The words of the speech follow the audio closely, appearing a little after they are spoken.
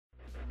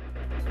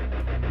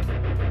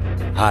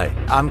Hi,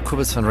 I'm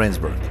Kobus from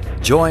Rensburg.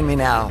 Join me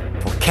now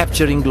for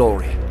Capturing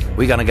Glory.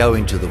 We're going to go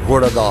into the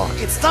Word of God.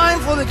 It's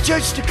time for the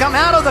church to come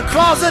out of the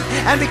closet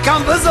and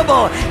become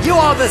visible. You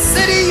are the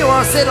city, you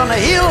are set on a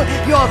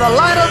hill, you are the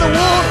light of the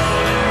world.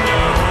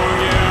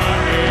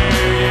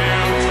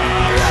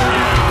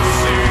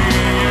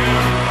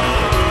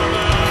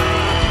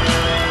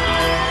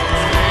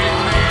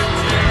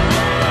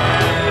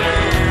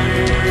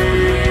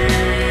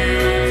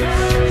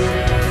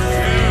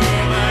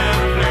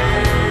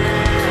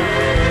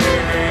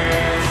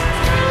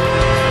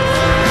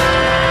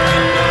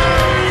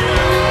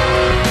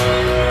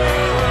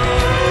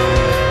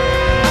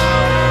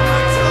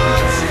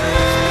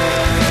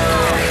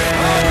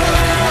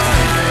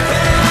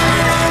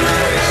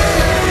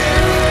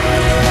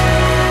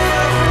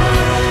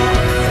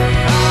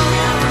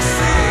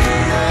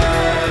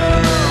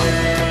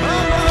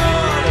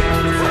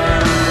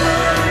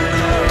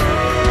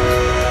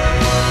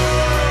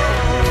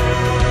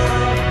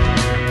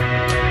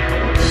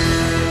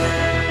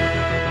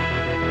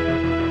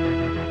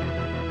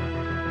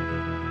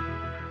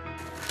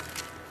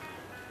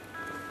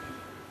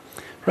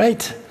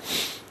 Right.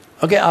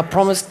 Okay, I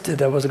promised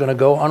that I was going to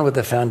go on with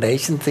the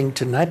foundation thing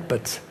tonight,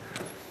 but,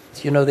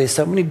 you know, there's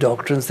so many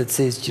doctrines that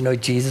says, you know,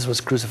 Jesus was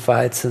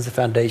crucified since the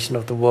foundation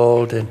of the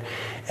world,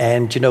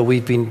 and you know,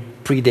 we've been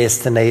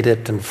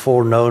predestinated and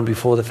foreknown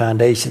before the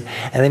foundation.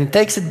 And then it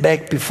takes it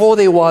back before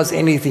there was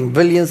anything,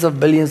 billions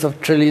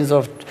of trillions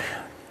of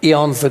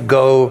eons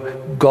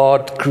ago,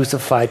 God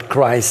crucified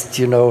Christ,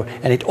 you know,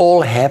 and it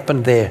all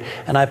happened there.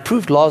 And I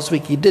proved last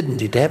week it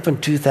didn't. It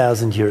happened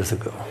 2,000 years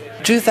ago.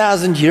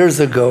 2,000 years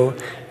ago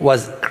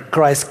was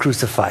Christ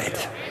crucified.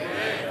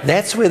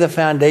 That's where the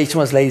foundation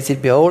was laid. He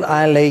said, behold,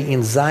 I lay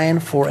in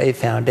Zion for a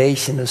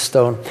foundation of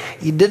stone.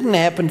 It didn't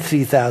happen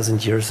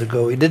 3,000 years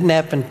ago. It didn't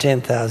happen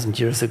 10,000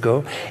 years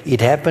ago.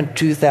 It happened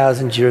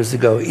 2,000 years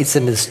ago. It's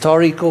an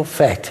historical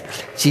fact.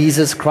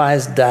 Jesus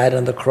Christ died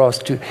on the cross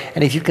too.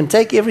 And if you can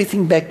take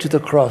everything back to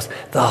the cross,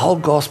 the whole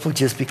gospel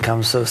just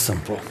becomes so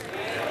simple.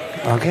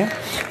 Okay?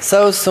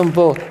 So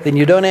simple. Then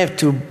you don't have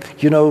to,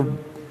 you know,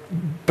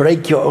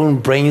 break your own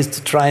brains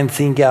to try and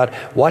think out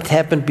what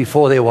happened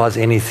before there was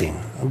anything.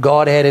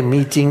 God had a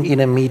meeting in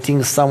a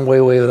meeting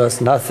somewhere where there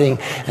was nothing,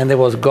 and there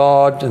was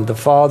God and the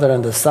Father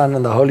and the Son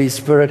and the Holy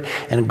Spirit,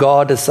 and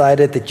God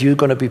decided that you're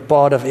going to be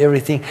part of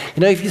everything.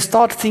 You know, if you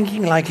start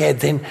thinking like that,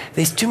 then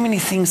there's too many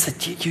things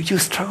that you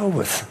struggle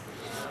with.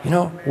 You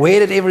know, where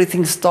did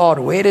everything start?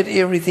 Where did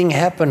everything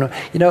happen?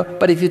 You know,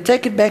 but if you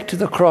take it back to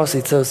the cross,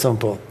 it's so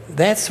simple.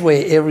 That's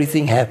where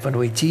everything happened,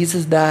 where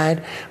Jesus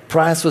died,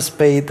 price was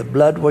paid, the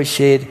blood was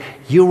shed,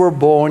 you were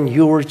born,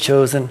 you were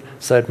chosen,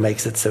 so it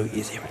makes it so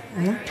easy.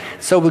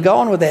 Mm-hmm. So we'll go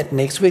on with that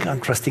next week. I'm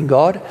trusting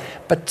God.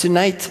 But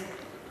tonight,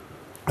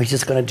 we're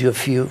just going to do a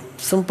few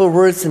simple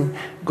words, and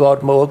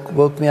God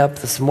woke me up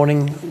this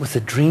morning with a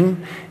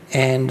dream,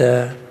 and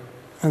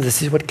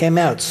this is what came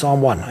out.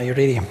 Psalm 1. Are you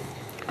ready?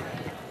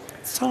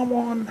 Psalm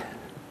 1.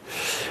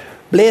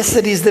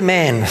 Blessed is the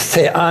man.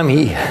 Say, I'm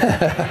he.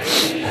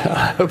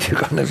 I hope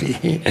you're going to be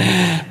he.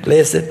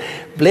 Blessed.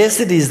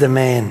 Blessed is the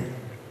man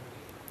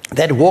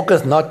that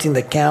walketh not in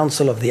the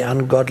counsel of the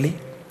ungodly,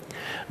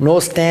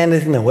 nor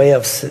standeth in the way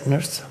of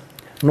sinners,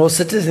 nor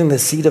sitteth in the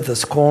seat of the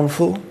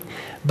scornful,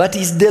 but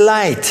his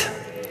delight.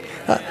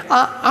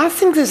 I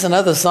think there's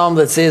another psalm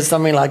that says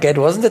something like that.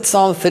 Wasn't it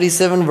Psalm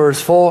 37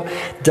 verse 4?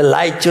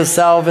 Delight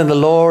yourself in the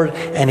Lord,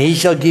 and he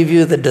shall give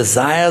you the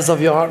desires of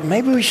your heart.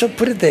 Maybe we should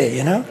put it there,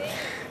 you know.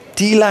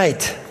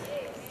 Delight.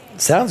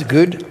 Sounds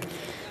good.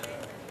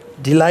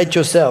 Delight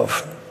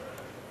yourself.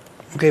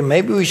 Okay,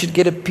 maybe we should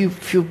get a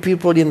few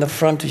people in the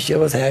front to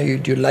show us how you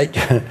delight.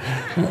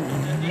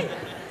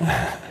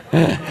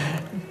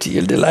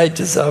 You'll delight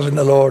yourself in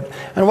the Lord.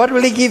 And what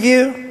will he give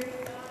you?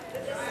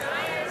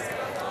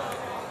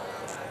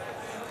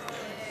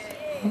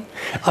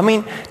 I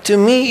mean, to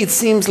me, it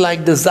seems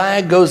like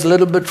desire goes a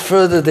little bit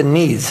further than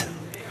needs.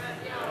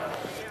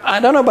 I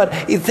don't know, but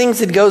it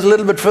thinks it goes a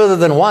little bit further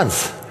than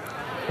wants.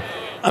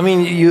 I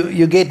mean,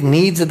 you get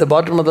needs at the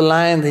bottom of the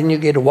line, then you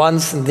get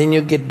wants, and then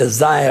you get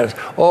desires.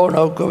 Oh,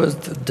 no, because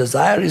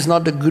desire is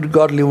not a good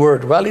godly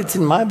word. Well, it's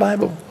in my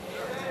Bible.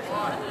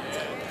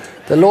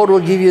 The Lord will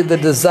give you the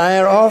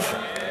desire of.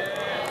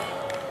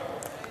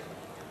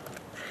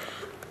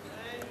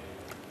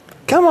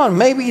 Come on,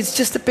 maybe it's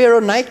just a pair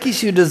of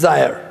Nikes you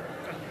desire.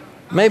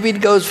 Maybe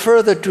it goes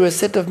further to a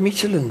set of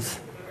Michelins.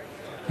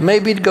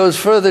 Maybe it goes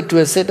further to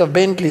a set of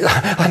Bentleys.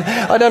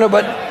 I don't know,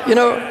 but, you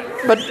know,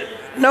 but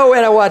no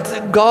matter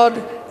what, God,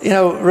 you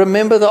know,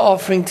 remember the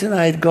offering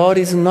tonight. God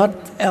is not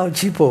El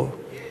Chipo.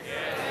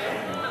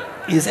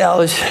 He's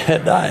El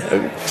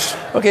Shaddai.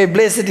 Okay,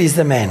 blessed is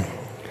the man.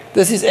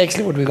 This is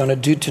actually what we're going to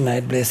do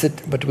tonight,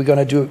 blessed, but we're going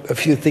to do a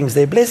few things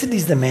there. Blessed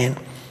is the man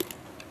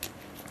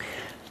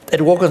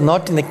It walketh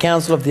not in the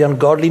counsel of the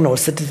ungodly, nor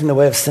sitteth in the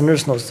way of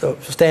sinners, nor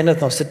standeth,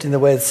 nor sitteth in the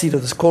way of the seat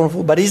of the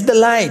scornful. But his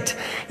delight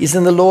is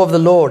in the law of the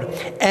Lord,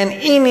 and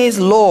in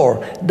his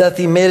law doth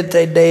he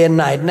meditate day and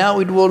night. Now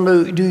it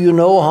will do you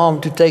no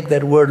harm to take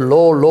that word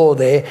law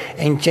there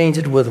and change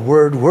it with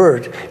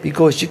word,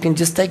 because you can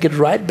just take it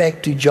right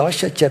back to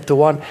Joshua chapter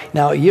 1.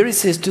 Now here he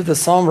says to the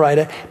psalm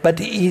writer, but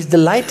his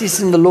delight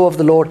is in the law of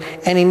the Lord,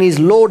 and in his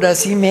law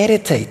does he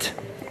meditate.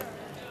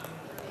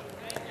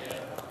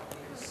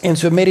 En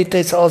so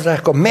meditate zoals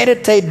regkom.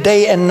 Meditate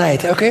day and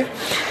night, okay?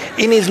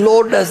 In his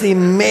Lord does he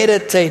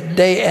meditate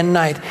day and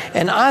night.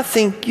 And I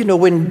think,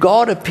 when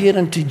God appeared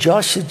unto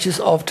Joshua just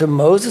after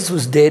Moses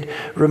was dead,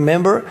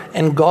 remember,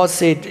 and God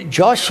said,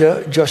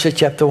 Joshua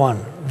chapter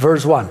 1,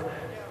 verse 1,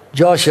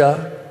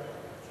 Joshua,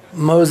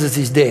 Moses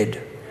is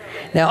dead.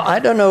 Now, I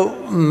don't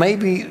know,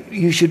 maybe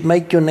you should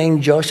make your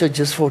name Joshua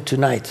just for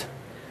tonight.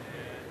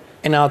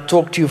 And I'll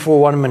talk to you for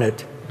 1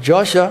 minute.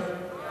 Joshua,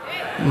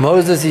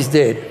 Moses is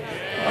dead.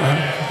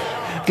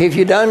 If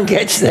you don't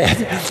catch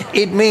that,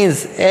 it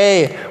means,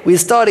 hey, we're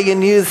starting a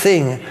new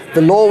thing.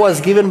 The law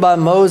was given by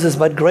Moses,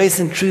 but grace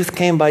and truth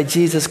came by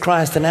Jesus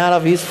Christ. And out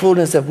of his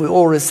fullness have we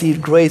all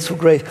received grace for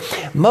grace.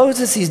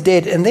 Moses is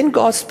dead. And then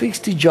God speaks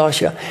to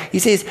Joshua. He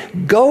says,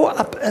 go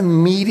up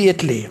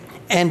immediately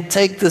and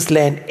take this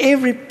land.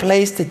 Every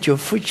place that your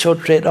foot shall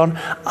tread on,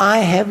 I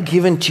have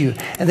given to you.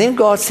 And then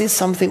God says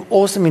something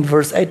awesome in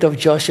verse 8 of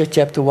Joshua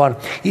chapter 1.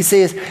 He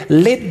says,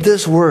 let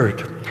this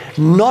word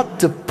not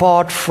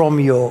depart from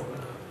your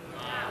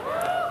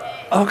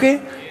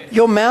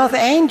your mouth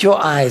and your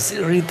eyes.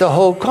 Read the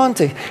whole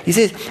context. He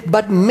says,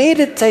 but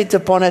meditate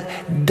upon it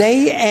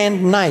day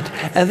and night.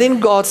 And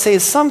then God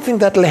says something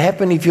that will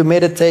happen if you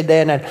meditate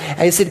day and night.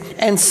 And he said,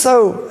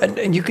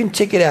 and you can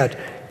check it out.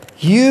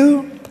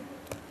 You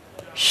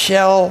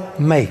shall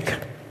make.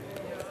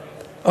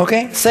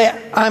 Okay? Say,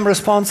 I'm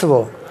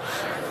responsible.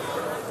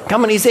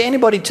 Come on, is there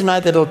anybody tonight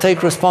that will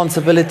take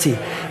responsibility?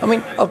 I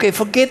mean, okay,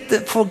 forget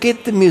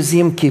the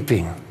museum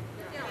keeping.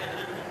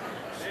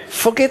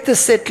 Forget the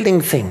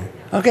settling thing,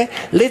 okay?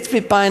 Let's be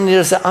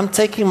pioneers. I'm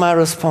taking my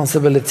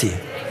responsibility,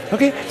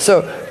 okay?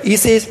 So he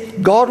says,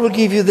 God will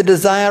give you the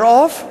desire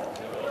of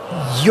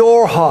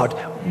your heart.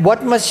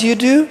 What must you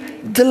do?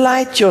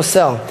 Delight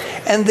yourself.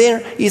 And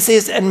then he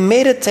says, and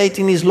meditate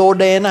in his law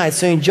day and night.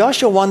 So in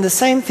Joshua 1, the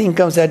same thing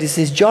comes out. He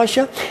says,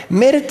 Joshua,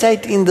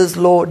 meditate in this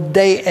law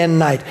day and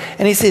night.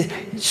 And he says,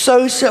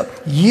 so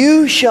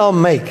you shall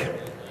make.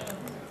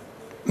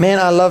 Man,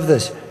 I love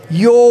this.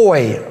 Your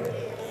way.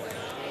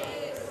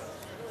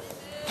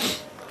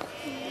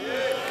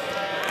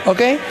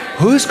 Okay?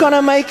 Who's going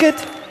to make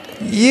it?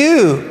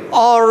 You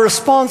are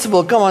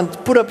responsible. Come on,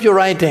 put up your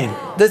right hand.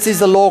 This is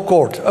the law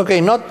court.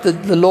 Okay, not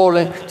the law,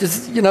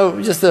 just,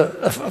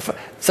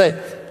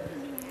 say,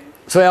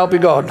 so help you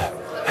God.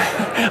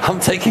 I'm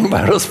taking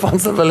my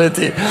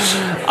responsibility.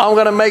 I'm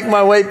going to make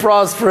my way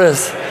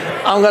prosperous.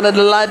 I'm going to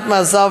delight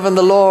myself in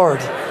the Lord.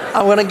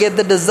 I'm going to get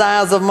the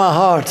desires of my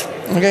heart.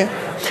 Okay?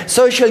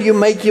 So shall you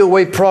make your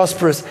way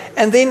prosperous.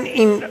 And then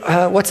in,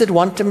 1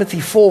 Timothy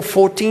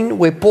 4:14,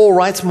 where Paul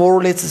writes more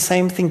or less the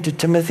same thing to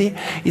Timothy.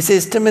 He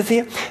says,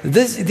 Timothy,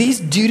 these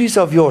duties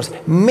of yours,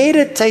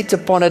 meditate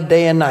upon it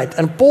day and night.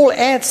 And Paul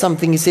adds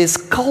something. He says,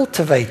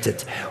 cultivate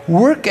it.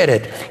 Work at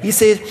it. He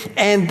says,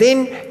 and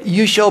then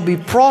you shall be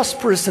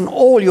prosperous in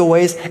all your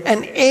ways,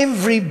 and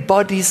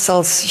everybody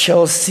shall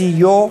see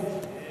your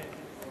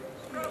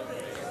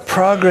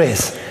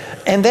progress.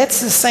 And that's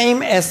the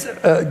same as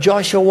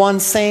Joshua 1,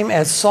 same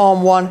as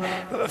Psalm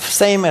 1,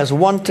 same as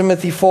 1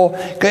 Timothy 4.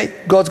 Okay?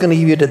 God's going to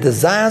give you the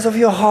desires of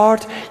your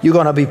heart. You're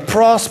going to be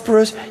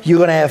prosperous. You're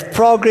going to have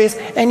progress.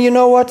 And you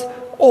know what?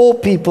 All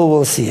people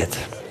will see it.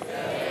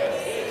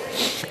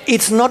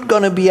 It's not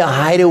going to be a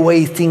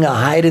hideaway thing, a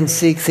hide and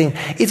seek thing.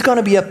 It's going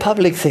to be a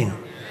public thing.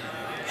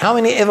 How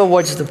many ever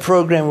watched the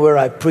program where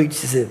I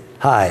preached and said,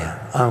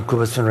 hi, I'm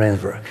Kobus from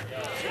Rensburg.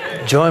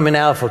 Join me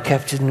now for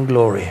Captured in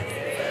Glory.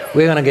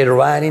 We're going to get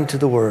right into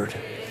the Word.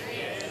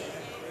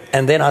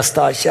 And then I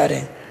start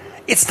shouting,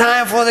 it's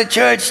time for the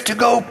church to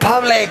go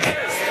public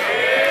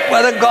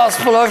with the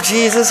gospel of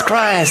Jesus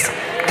Christ.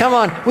 Come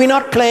on, we're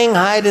not playing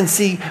hide and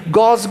seek.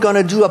 God's going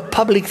to do a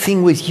public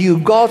thing with you.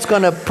 God's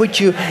going to put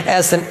you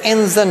as an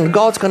ensign.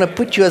 God's going to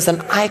put you as an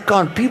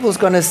icon. People's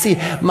going to see,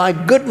 my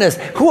goodness,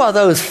 who are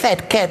those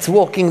fat cats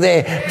walking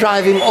there,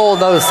 driving all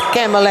those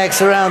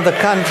Cadillacs around the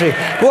country?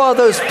 Who are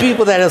those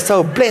people that are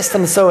so blessed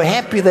and so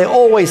happy? They're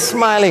always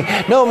smiling.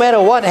 No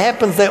matter what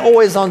happens, they're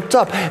always on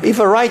top. If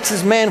a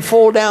righteous man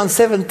fall down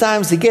 7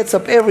 times, he gets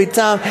up every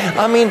time.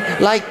 I mean,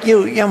 like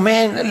you're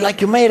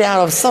made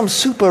out of some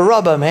super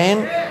rubber,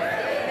 man.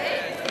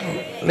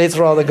 Let's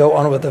rather go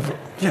on with the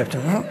chapter.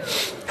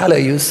 Hello,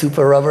 you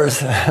super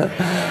rubbers.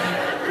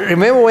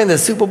 Remember when the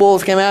Super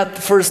Bowls came out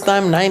the first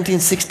time,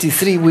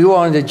 1963? We were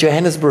on the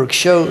Johannesburg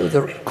show,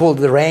 called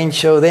the Rand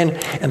show then,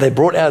 and they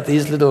brought out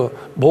these little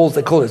balls.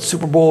 They call it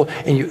Super Bowl,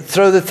 and you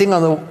throw the thing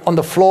on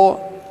the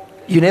floor.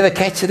 You never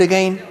catch it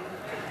again.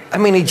 I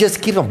mean, he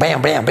just keeps on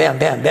bam, bam, bam,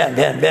 bam, bam,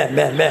 bam, bam,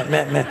 bam, bam,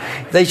 bam, bam.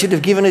 They should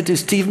have given it to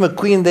Steve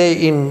McQueen there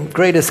in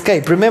Great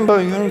Escape. Remember?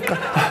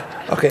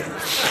 Okay.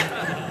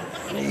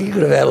 You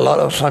could have had a lot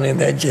of fun in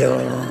that jail.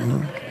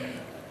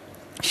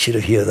 Should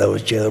have heard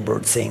those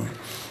jailbirds sing.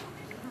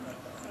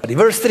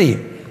 Verse 3.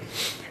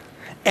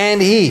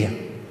 And he.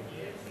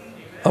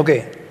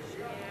 Okay.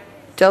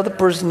 Tell the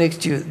person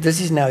next to you, this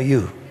is now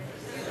you.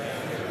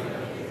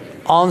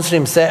 Answer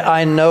him, say,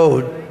 I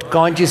know.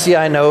 Can't you see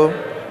I know?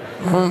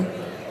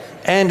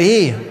 And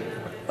he.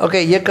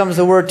 Okay, here comes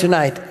the word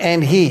tonight.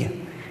 And he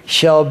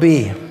shall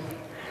be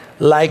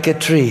like a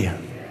tree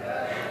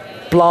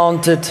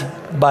planted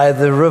by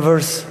the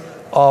rivers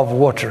of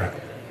water,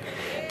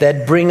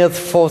 that bringeth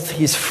forth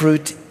his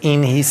fruit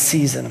in his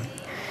season.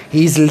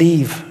 His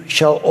leaf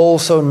shall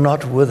also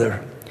not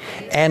wither,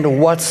 and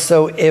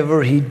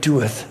whatsoever he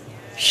doeth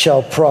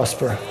shall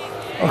prosper.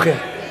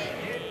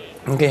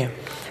 Okay.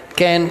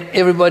 Can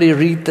everybody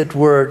read that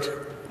word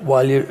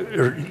while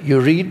you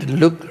read,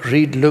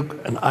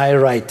 look, and I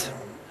write?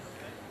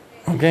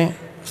 Okay?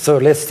 So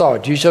let's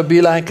start. You shall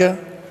be like a...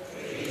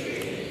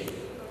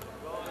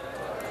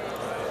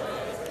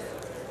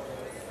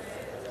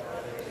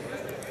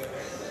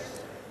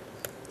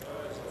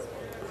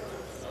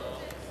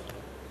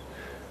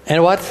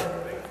 And what?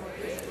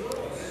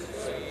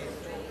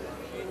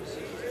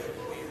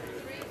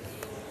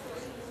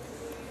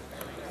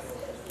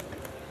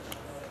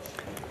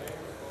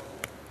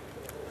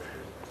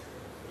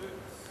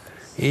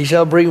 He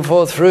shall bring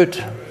forth fruit.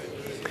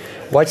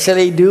 What shall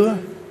he do?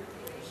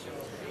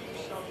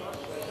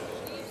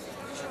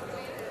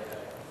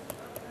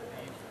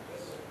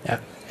 Yeah.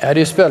 How do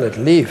you spell it?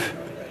 Leaf.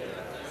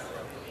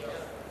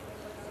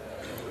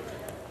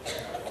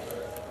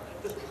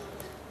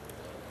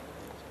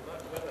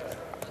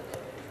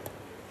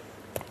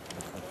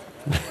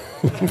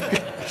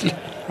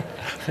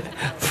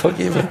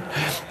 Forgive me.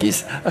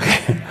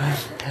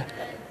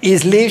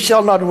 His leaf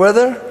shall not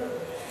wither.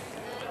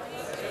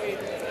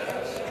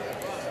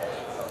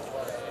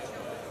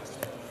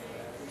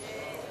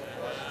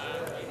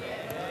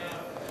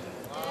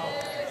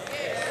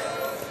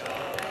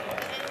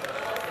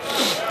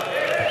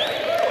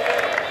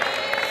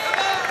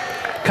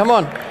 Come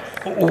on.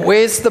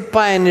 Where's the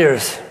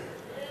pioneers?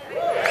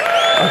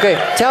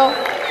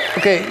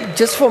 Okay,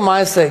 just for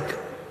my sake,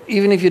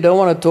 even if you don't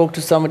want to talk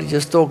to somebody,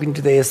 just talking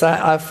to the SI,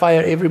 I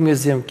fire every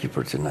museum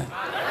keeper tonight.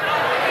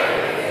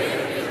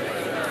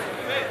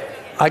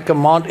 I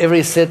command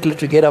every settler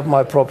to get off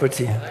my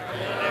property.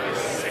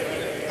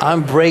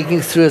 I'm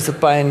breaking through as a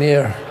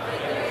pioneer.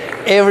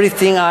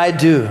 Everything I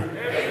do,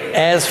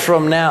 as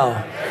from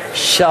now,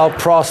 shall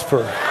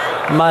prosper.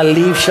 My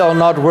leaf shall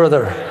not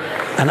wither,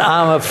 and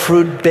I'm a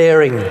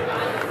fruit-bearing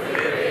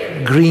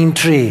green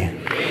tree.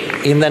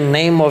 In the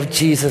name of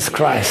Jesus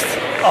Christ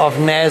of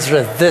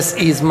Nazareth, this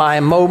is my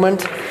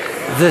moment,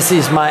 this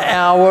is my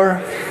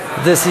hour,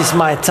 this is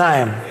my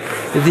time.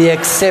 The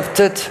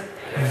accepted,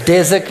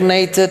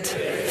 designated,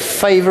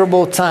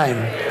 favorable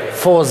time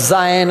for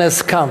Zion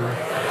has come.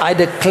 I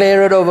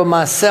declare it over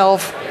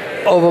myself,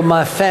 over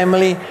my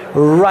family,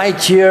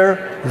 right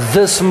here,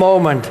 this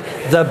moment.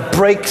 The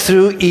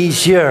breakthrough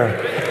is here.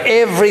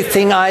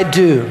 Everything I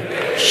do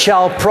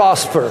shall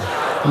prosper.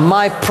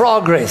 My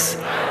progress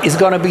is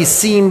going to be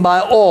seen by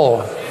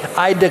all.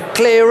 I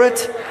declare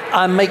it,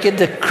 I make a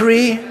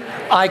decree,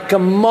 I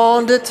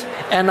command it,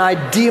 and I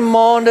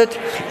demand it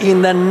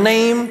in the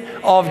name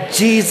of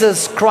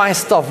Jesus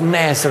Christ of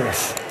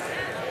Nazareth.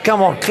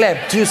 Come on,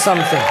 clap, do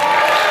something.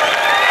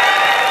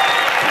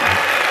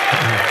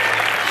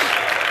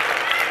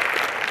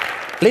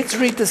 Let's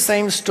read the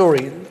same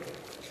story.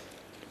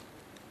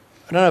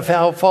 I don't know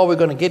how far we're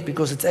going to get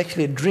because it's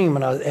actually a dream,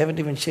 and I haven't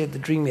even shared the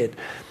dream yet.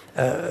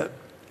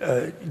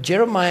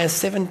 Jeremiah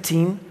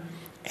 17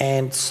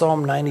 and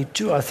Psalm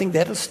 92. I think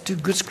that is two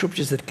good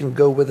scriptures that can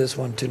go with this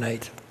one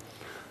tonight.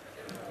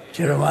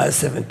 Jeremiah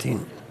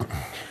 17.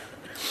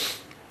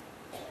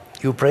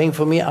 You're praying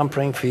for me, I'm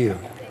praying for you.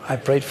 I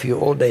prayed for you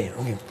all day.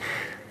 Okay.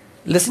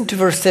 Listen to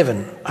verse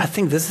 7. I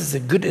think this is a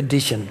good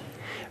addition.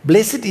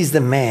 Blessed is the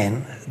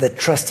man that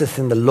trusteth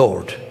in the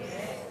Lord,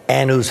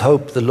 and whose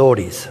hope the Lord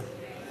is.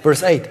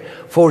 Verse 8.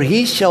 For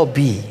he shall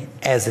be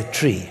as a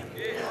tree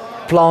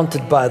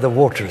planted by the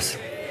waters,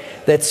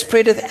 that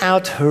spreadeth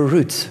out her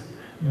roots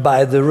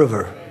by the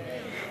river,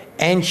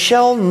 and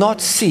shall not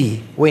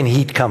see when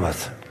heat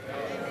cometh.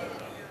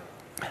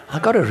 I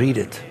got to read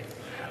it.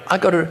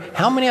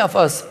 How many of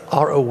us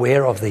are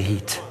aware of the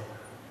heat?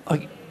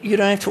 You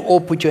don't have to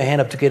all put your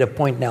hand up to get a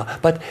point now,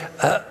 but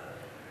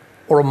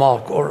or a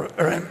mark,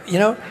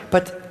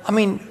 But I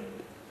mean,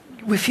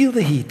 we feel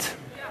the heat.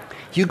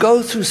 You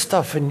go through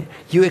stuff and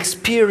you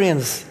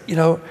experience,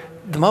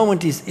 the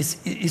moment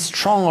is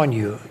strong on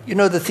you.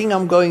 The thing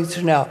I'm going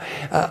through now,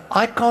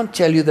 I can't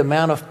tell you the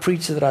amount of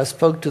preachers that I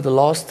spoke to the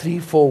last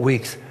 3-4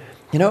 weeks,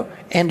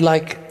 and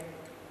like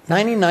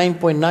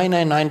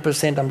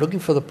 99.999%, I'm looking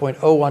for the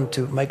 0.01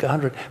 to make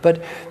 100,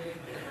 but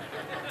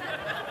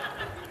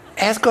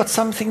has got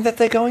something that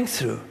they're going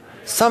through.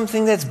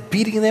 something that's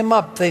beating them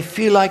up. They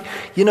feel like,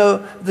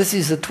 this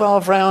is the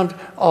 12th round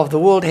of the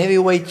World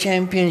Heavyweight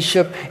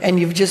Championship and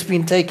you've just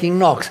been taking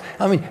knocks.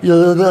 I mean, you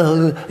don't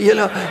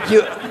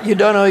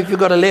know if you've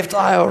got a left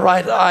eye or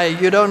right eye.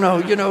 You don't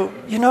know,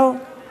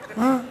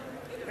 Huh?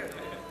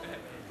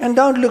 And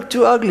don't look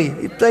too ugly.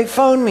 They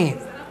phone me.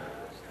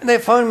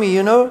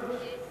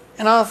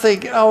 And I'll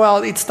think, oh,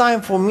 well, it's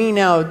time for me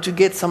now to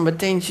get some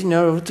attention,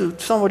 to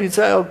somebody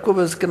say, oh,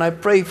 Kobus, can I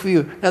pray for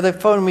you? Now they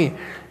phone me.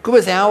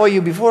 Kobus, how are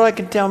you? Before I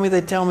can tell me,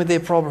 they tell me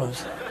their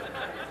problems.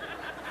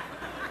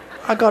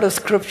 I got a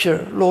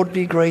scripture, Lord,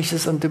 be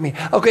gracious unto me.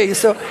 Okay,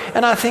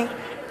 and I think,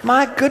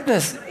 my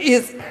goodness,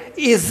 is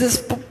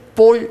this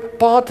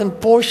part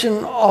and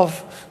portion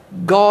of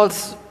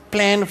God's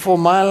plan for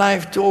my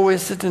life to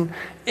always sit and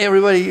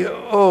everybody,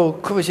 oh,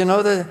 Kobus,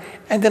 that?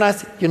 And then I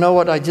said, you know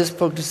what, I just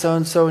spoke to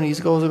so-and-so, and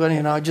he's also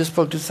going, I just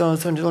spoke to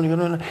so-and-so, and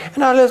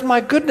I realized,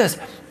 my goodness,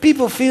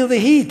 people feel the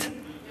heat.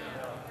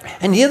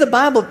 And here the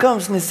Bible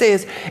comes and it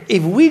says,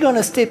 if we're going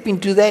to step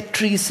into that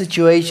tree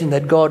situation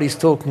that God is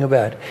talking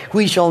about,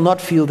 we shall not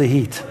feel the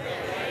heat.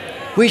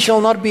 We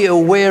shall not be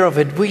aware of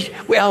it.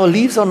 Our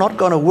leaves are not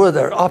going to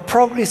wither. Our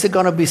progress is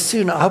going to be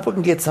soon. I hope we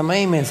can get some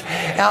amens.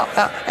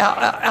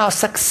 Our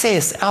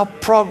success, our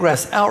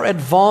progress, our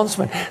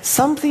advancement.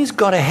 Something's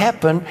got to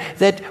happen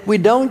that we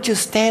don't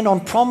just stand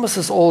on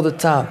promises all the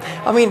time.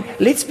 I mean,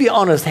 let's be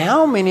honest.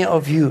 How many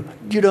of you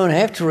don't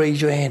have to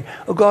raise your hand.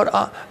 Oh,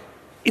 God,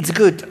 it's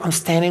good. I'm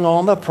standing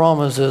on the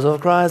promises of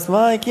Christ,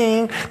 my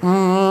King. But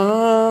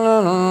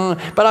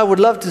I would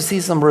love to see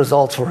some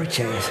results for a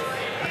change.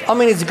 I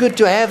mean, it's good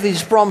to have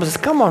these promises.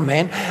 Come on,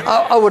 man.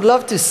 I would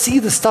love to see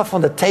the stuff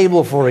on the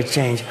table for a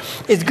change.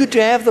 It's good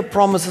to have the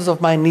promises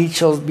of my needs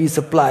shall be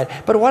supplied.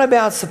 But what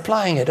about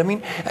supplying it? I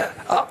mean,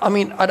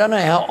 I don't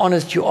know how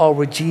honest you are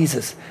with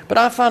Jesus. But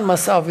I found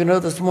myself,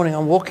 this morning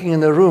I'm walking in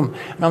the room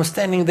and I'm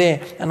standing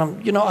there and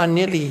I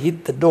nearly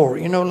hit the door.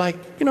 Like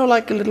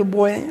a little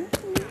boy.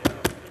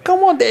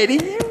 Come on,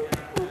 Daddy.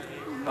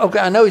 Okay,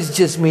 I know it's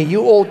just me.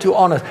 You're all too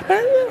honest.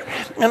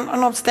 And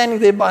I'm standing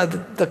there by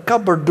the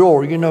cupboard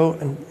door, and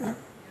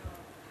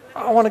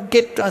I want to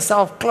get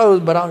myself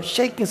clothes, but I'm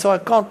shaking so I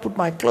can't put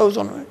my clothes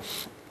on.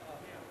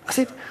 I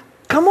said,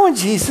 come on,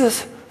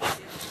 Jesus.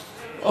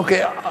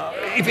 Okay,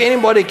 if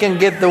anybody can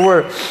get the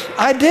word.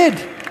 I did.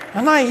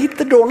 And I hit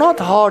the door, not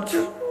hard.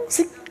 I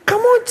said,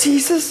 come on,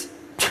 Jesus.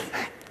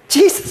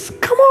 Jesus,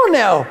 come on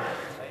now.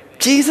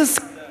 Jesus,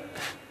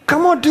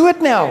 come on, do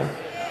it now.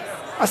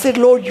 I said,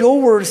 Lord,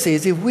 your word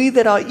says, if we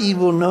that are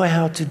evil know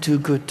how to do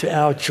good to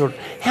our children,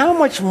 how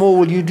much more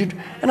will you do?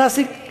 And I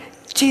said,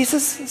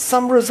 Jesus,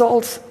 some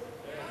results.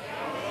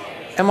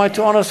 Am I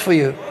too honest for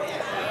you?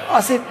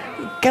 I said,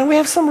 can we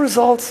have some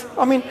results?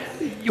 I mean,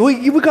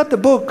 we got the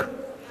book.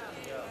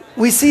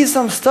 We see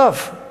some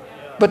stuff.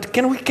 But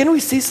can we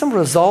see some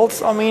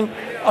results? I mean,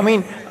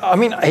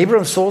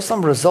 Abraham saw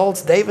some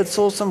results. David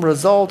saw some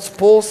results.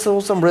 Paul saw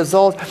some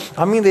results.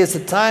 I mean, there's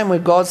a time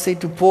when God said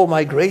to Paul,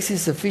 my grace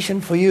is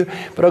sufficient for you.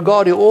 But oh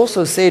God, he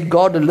also said,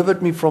 God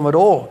delivered me from it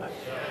all.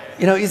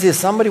 Is there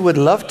somebody who would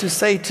love to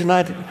say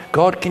tonight,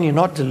 God, can you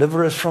not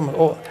deliver us from it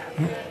all?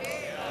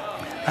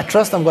 I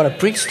trust I'm going to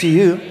preach to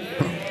you.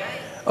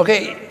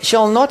 Okay,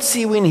 shall not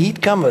see when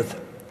heat cometh.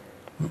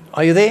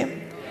 Are you there?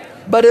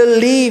 But a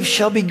leaf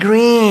shall be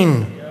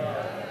green.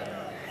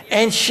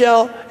 And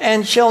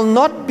shall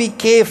not be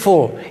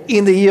careful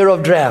in the year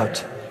of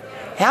drought.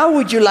 How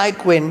would you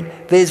like when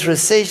there's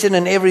recession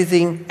and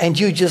everything and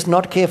you're just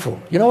not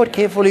careful? You know what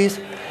careful is?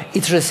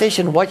 It's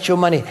recession, watch your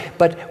money.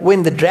 But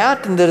when the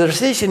drought and the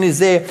recession is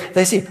there,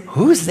 they say,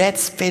 who's that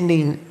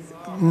spending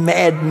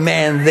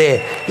madman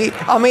there?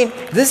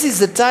 This is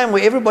the time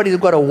where everybody's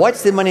got to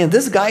watch their money, and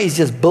this guy is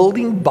just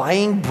building,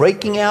 buying,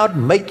 breaking out,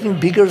 making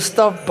bigger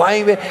stuff,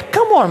 buying.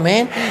 Come on,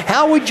 man.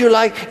 How would you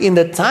like in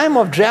the time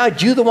of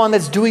drought, you the one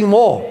that's doing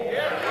more?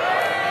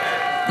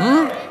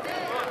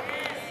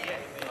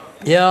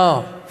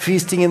 Yeah,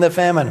 feasting in the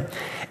famine.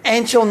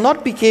 And shall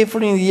not be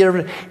careful in the year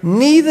of,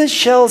 neither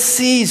shall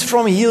cease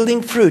from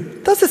yielding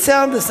fruit. Does it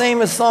sound the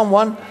same as Psalm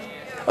 1?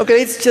 Okay,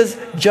 let's just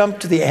jump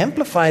to the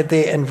Amplified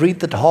there and read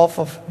that half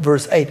of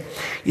verse 8.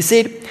 He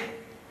said,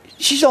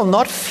 she shall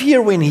not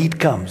fear when heat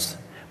comes,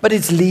 but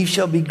its leaves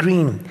shall be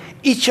green.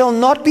 It shall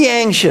not be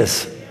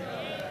anxious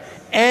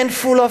and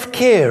full of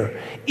care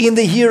in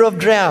the year of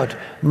drought,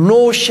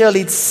 nor shall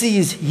it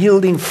cease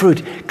yielding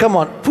fruit. Come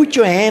on, put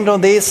your hand on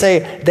there,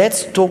 say,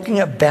 that's talking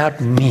about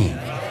me.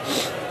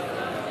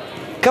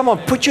 Come on,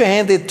 put your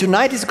hand there.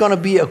 Tonight is going to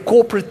be a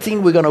corporate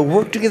thing. We're going to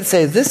work together.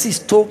 Say, this is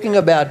talking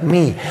about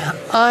me.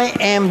 I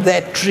am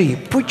that tree.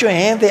 Put your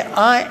hand there.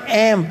 I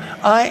am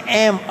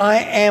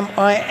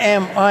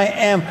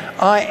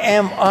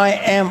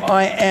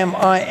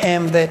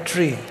that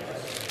tree.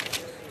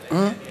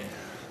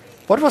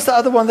 What was the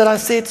other one that I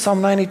said?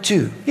 Psalm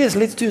 92. Yes,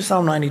 let's do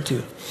Psalm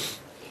 92.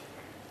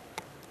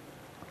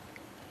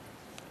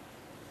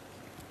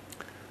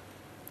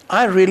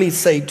 I really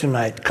say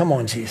tonight, come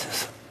on,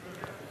 Jesus.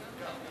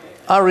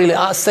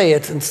 I say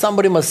it, and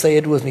somebody must say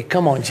it with me.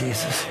 Come on,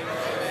 Jesus.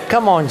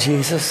 Come on,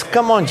 Jesus.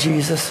 Come on,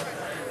 Jesus.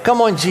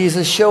 Come on,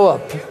 Jesus, show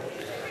up.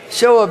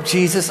 Show up,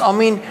 Jesus. I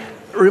mean,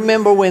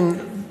 remember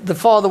when the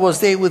father was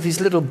there with his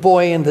little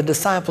boy and the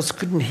disciples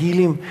couldn't heal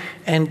him,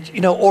 and,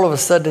 you know, all of a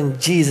sudden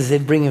Jesus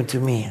said, bring him to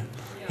me.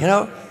 You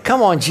know,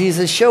 come on,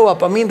 Jesus, show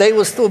up. I mean, they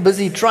were still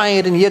busy trying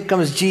it, and here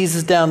comes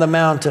Jesus down the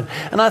mountain.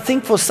 And I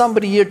think for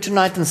somebody here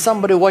tonight and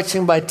somebody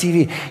watching by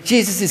TV,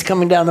 Jesus is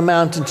coming down the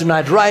mountain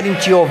tonight, right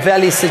into your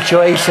valley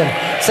situation.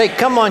 Say,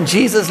 come on,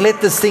 Jesus, let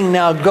this thing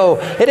now go.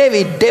 Let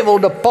every devil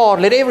depart.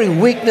 Let every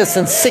weakness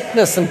and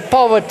sickness and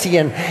poverty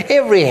and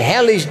every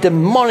hellish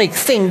demonic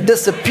thing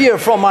disappear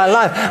from my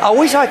life. I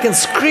wish I can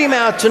scream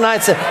out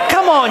tonight, say,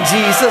 come on,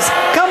 Jesus.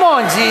 Come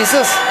on,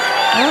 Jesus.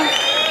 Huh?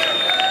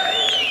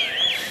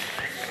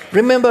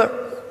 Remember,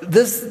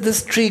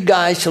 this tree,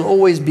 guys, shall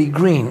always be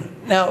green.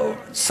 Now,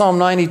 Psalm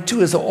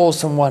 92 is an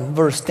awesome one,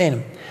 verse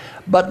 10.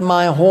 But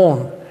my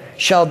horn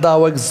shalt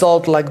thou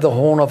exalt like the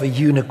horn of a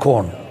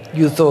unicorn.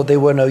 You thought there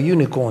were no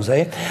unicorns,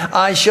 eh?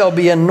 I shall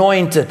be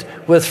anointed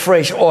with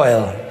fresh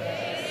oil.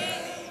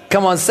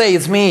 Come on, say,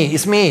 it's me,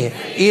 it's me,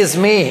 it's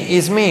me,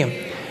 it's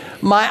me.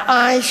 My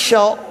eye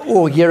shall,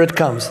 oh, here it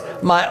comes.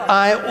 My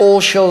eye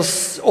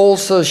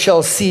also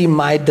shall see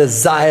my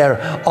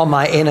desire on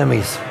my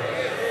enemies.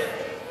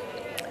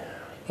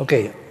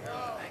 Okay,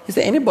 is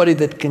there anybody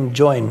that can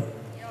join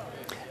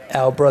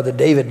our brother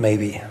David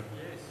maybe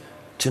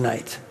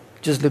tonight?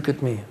 Just look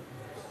at me.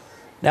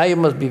 Now you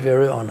must be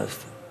very honest.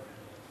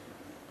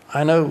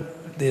 I know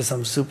there's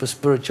some super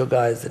spiritual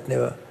guys that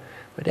never,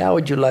 but how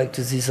would you like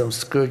to see some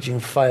scourging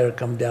fire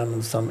come down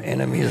on some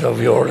enemies of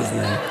yours?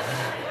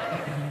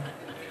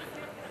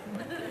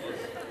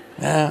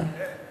 Yeah,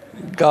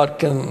 God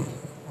can.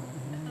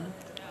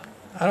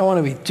 I don't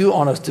want to be too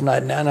honest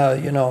tonight. Now,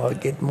 you know, I'll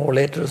get more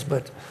letters,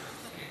 but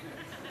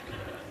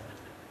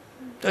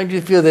don't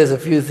you feel there's a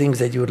few things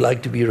that you would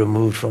like to be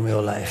removed from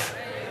your life?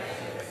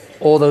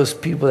 All those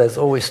people that's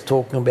always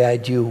talking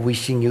about you,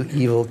 wishing you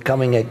evil,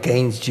 coming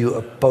against you,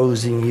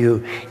 opposing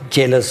you,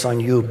 jealous on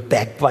you,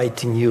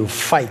 backbiting you,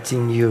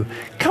 fighting you.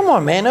 Come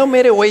on, man, no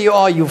matter where you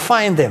are, you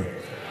find them.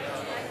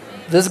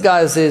 This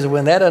guy says,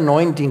 when that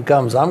anointing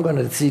comes, I'm going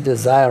to see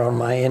desire on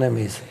my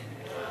enemies.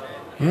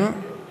 Now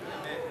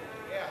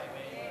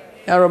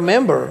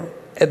remember,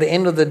 at the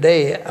end of the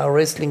day, our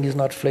wrestling is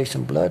not flesh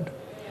and blood,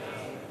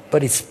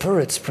 but it's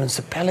spirits,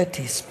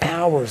 principalities,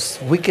 powers,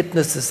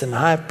 wickednesses in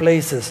high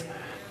places.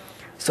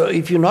 So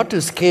if you're not too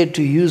scared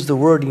to use the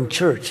word in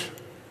church,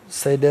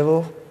 say,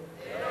 devil,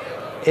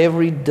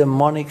 every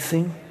demonic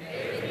thing,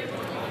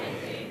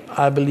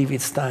 I believe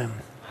it's time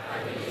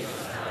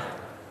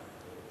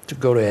to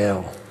go to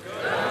hell.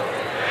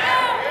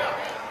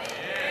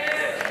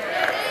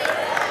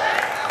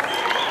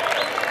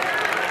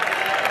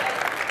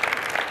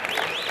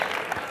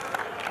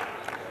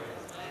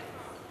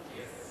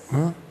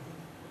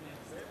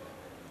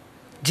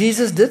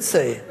 Jesus did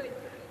say,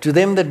 to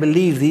them that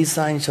believe, these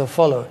signs shall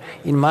follow.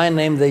 In my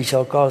name they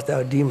shall cast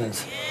out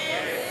demons.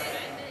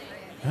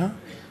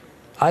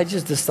 I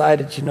just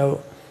decided, you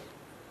know,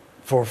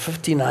 for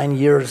 59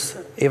 years,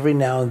 every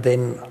now and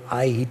then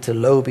I hit a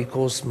low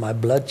because my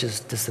blood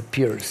just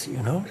disappears,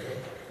 you know,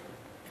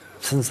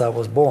 since I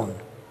was born.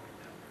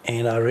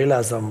 And I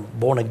realize I'm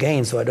born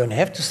again, so I don't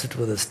have to sit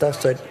with this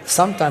stuff. So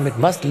sometime it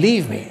must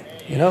leave me.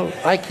 You know,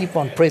 I keep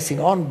on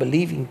pressing on,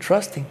 believing,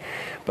 trusting.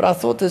 But I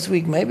thought this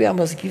week, maybe I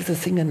must give the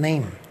thing a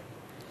name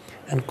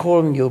and call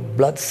him, your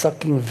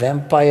blood-sucking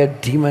vampire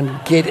demon,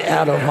 get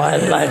out of my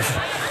life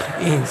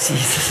in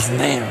Jesus'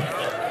 name.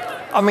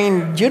 I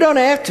mean, you don't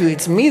have to.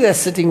 It's me that's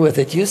sitting with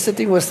it. You're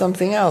sitting with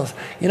something else,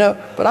 you know.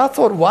 But I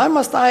thought, why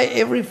must I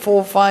every 4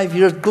 or 5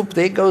 years, goop,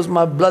 there goes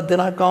my blood, then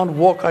I can't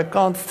walk, I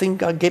can't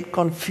think, I get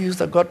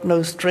confused, I got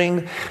no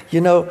strength.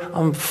 You know,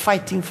 I'm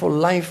fighting for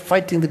life,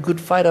 fighting the good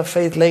fight of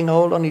faith, laying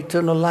hold on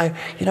eternal life,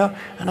 you know.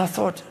 And I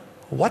thought,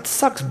 what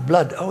sucks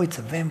blood? Oh, it's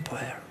a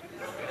vampire.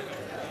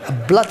 A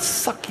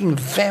blood-sucking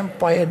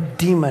vampire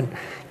demon.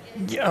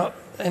 You know,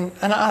 and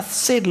I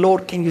said,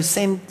 Lord, can you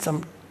send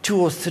some 2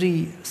 or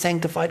 3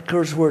 sanctified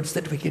curse words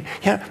that we can,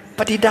 yeah,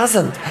 but he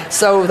doesn't.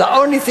 So the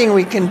only thing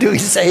we can do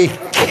is say,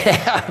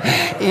 get out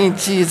in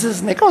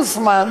Jesus' name. Come on,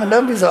 smile, man,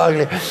 don't be so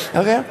ugly.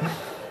 Okay?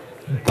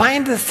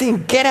 Bind the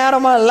thing, get out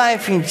of my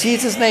life in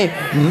Jesus' name.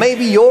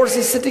 Maybe yours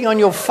is sitting on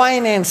your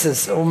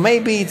finances, or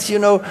maybe it's, you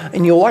know,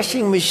 in your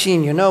washing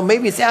machine, you know.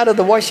 Maybe it's out of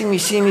the washing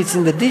machine, it's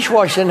in the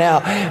dishwasher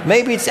now.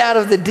 Maybe it's out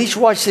of the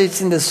dishwasher, it's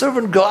in the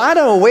servant girl. I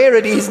don't know where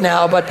it is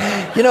now, but,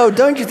 you know,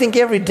 don't you think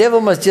every devil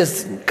must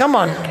just, come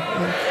on.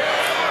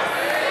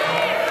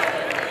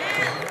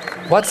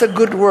 What's a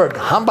good word?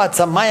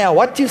 Hambatsamaya,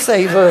 what do you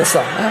say,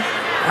 Versa?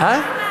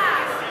 Huh?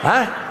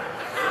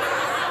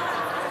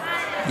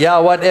 Yeah,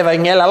 whatever.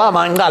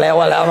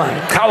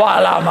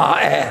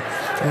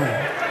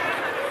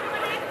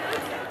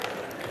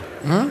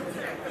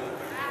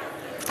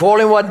 Call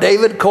him what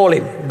David called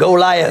him,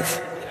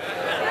 Goliath.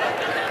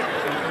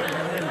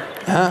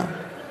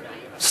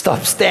 Stop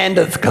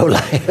standards,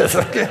 Goliath.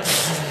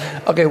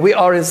 Okay, we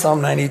are in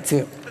Psalm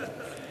 92.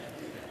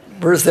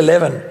 Verse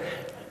 11.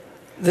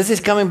 This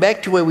is coming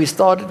back to where we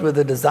started with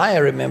the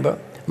desire, remember?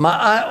 My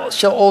eye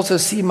shall also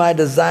see my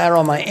desire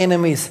on my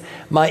enemies.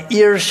 My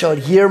ears shall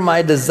hear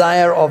my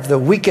desire of the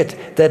wicked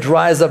that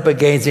rise up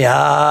against me.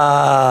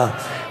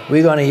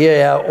 We're going to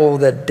hear how all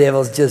the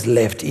devils just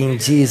left. In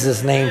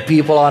Jesus' name,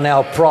 people are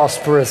now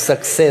prosperous,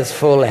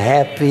 successful,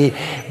 happy,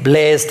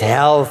 blessed,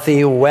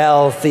 healthy,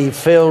 wealthy,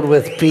 filled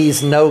with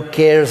peace, no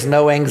cares,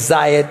 no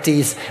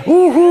anxieties.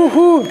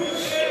 Woo-hoo-hoo.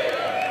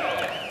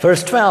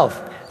 Verse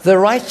 12. The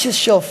righteous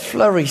shall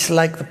flourish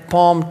like the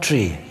palm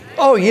tree.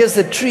 Oh, here's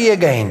the tree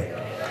again.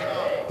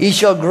 He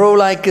shall grow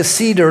like a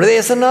cedar.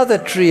 There's another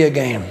tree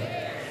again.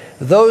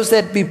 Those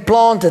that be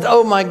planted,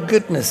 oh my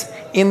goodness,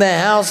 in the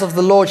house of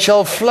the Lord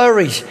shall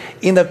flourish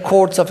in the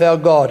courts of our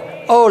God.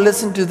 Oh,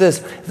 listen to this.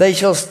 They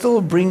shall still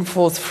bring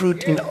forth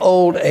fruit in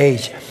old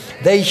age.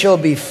 They shall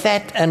be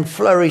fat and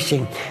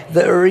flourishing.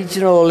 The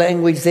original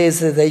language says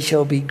that they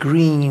shall be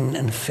green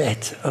and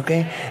fat.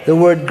 Okay? The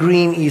word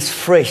green is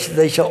fresh.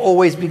 They shall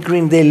always be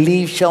green. Their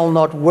leaves shall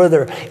not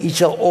wither. It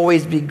shall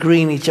always be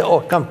green. It shall,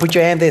 oh, come, put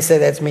your hand there, say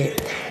that's me.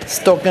 It's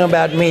talking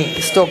about me.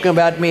 It's talking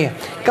about me.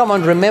 Come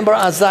on, remember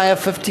Isaiah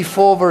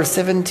 54 verse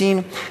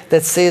 17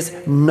 that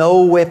says,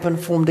 no weapon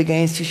formed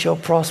against you shall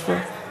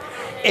prosper.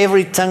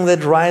 Every tongue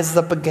that rises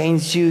up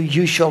against you,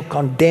 you shall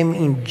condemn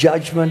in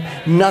judgment.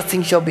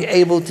 Nothing shall be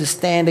able to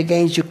stand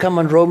against you. Come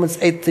on, Romans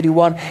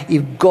 8:31.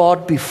 If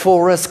God be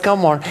for us,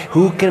 come on,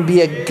 who can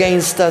be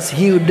against us?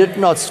 He who did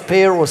not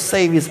spare or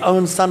save his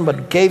own son,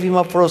 but gave him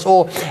up for us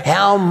all,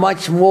 how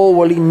much more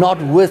will he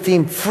not with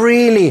him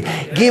freely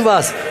give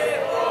us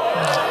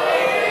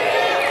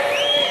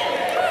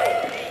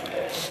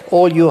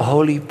all you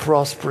holy,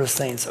 prosperous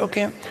saints?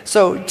 Okay,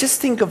 so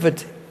just think of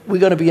it. We're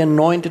going to be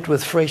anointed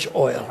with fresh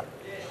oil.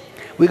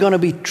 We're going to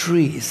be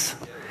trees.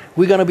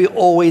 We're going to be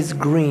always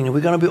green. We're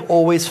going to be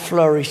always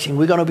flourishing.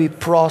 We're going to be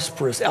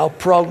prosperous. Our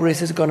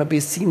progress is going to be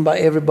seen by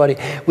everybody.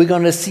 We're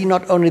going to see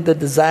not only the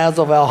desires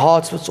of our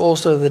hearts, but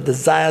also the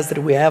desires that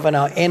we have in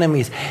our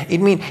enemies.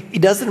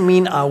 It doesn't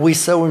mean I wish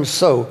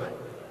so-and-so,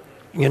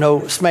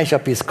 smash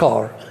up his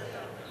car.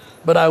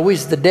 But I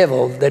wish the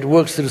devil that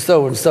works through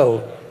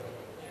so-and-so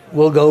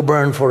will go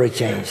burn for a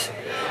change.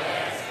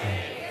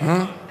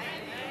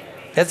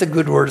 That's a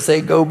good word to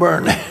say, go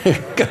burn.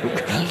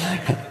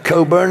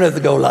 Go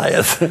burneth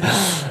Goliath.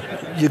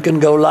 You can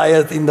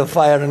Goliath in the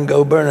fire and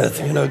go burneth.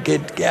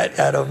 Get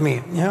out of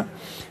me. Yeah.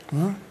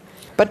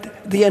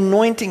 But the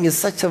anointing is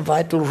such a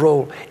vital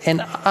role.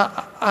 And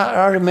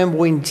I remember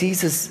when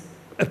Jesus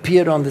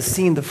appeared on the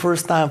scene the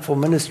first time for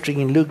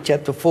ministry in Luke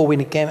chapter 4 when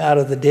he came out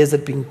of the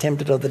desert being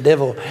tempted of the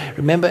devil.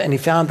 Remember? And he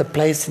found the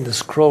place in the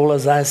scroll,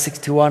 Isaiah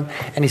 61,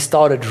 and he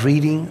started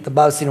reading. The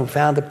Bible said he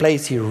found the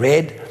place, he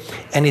read,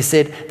 and he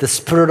said, the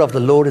Spirit of the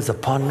Lord is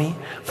upon me,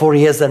 for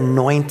he has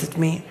anointed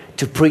me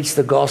to preach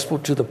the gospel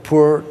to the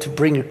poor, to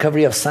bring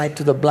recovery of sight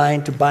to the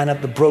blind, to bind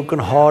up the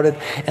brokenhearted,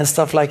 and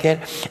stuff like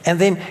that. And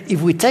then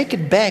if we take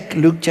it back,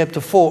 Luke chapter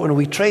 4, and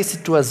we trace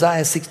it to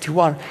Isaiah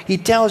 61, he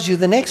tells you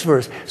the next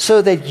verse,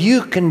 so that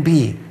you can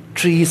be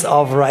trees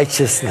of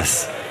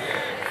righteousness.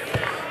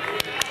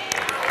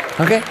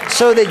 Okay?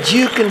 So that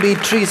you can be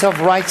trees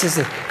of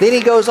righteousness. Then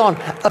he goes on,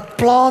 a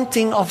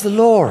planting of the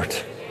Lord.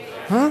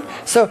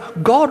 So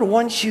God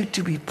wants you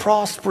to be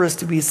prosperous,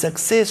 to be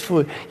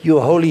successful.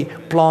 You're holy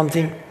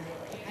planting.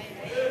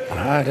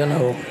 I don't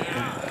know.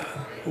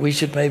 We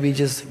should maybe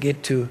just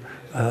get to,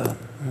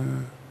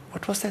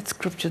 what was that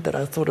scripture that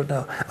I thought of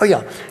now? Oh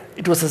yeah,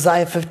 it was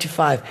Isaiah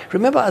 55.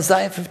 Remember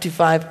Isaiah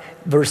 55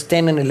 verse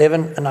 10 and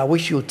 11? And I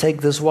wish you'll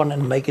take this one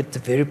and make it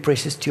very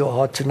precious to your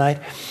heart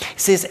tonight. It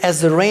says, as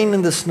the rain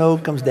and the snow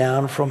comes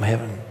down from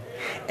heaven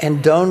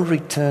and don't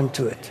return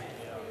to it.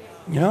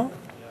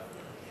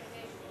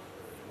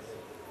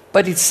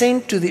 But it's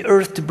sent to the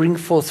earth to bring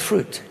forth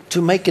fruit, to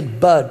make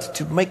it bud,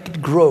 to make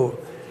it grow.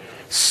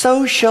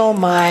 So shall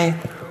my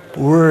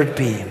word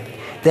be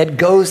that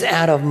goes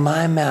out of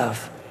my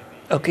mouth.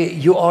 Okay,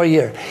 you are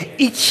here.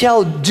 It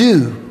shall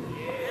do.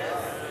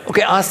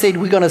 Okay, I said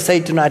we're going to say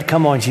tonight,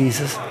 come on,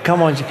 Jesus.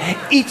 Come on.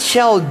 It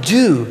shall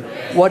do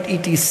what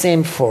it is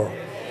sent for.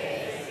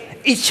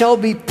 It shall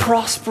be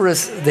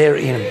prosperous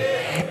therein.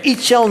 It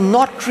shall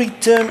not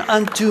return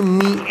unto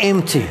me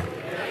empty.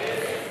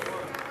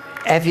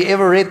 Have you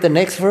ever read the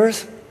next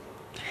verse?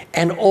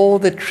 And all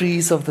the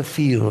trees of the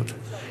field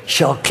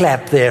shall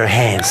clap their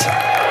hands.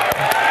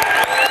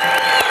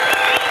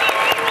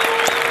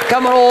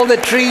 Come on, all the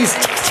trees.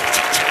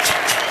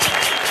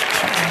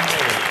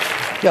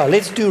 Yeah,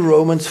 let's do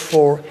Romans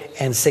 4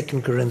 and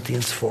 2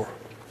 Corinthians 4.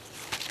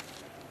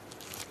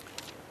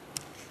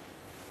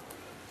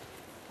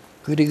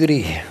 Goody,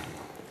 goody.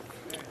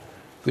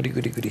 Goody,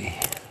 goody, goody.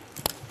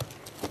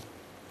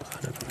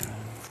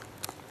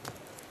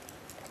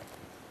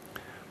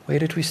 Where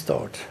did we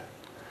start?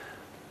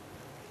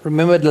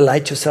 Remember,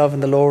 delight yourself in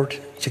the Lord.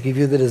 He shall give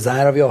you the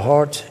desire of your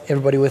heart.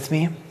 Everybody with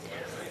me?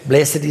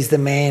 Blessed is the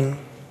man.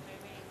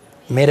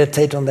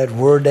 Meditate on that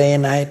word day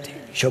and night.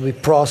 You shall be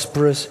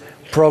prosperous.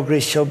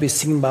 Progress shall be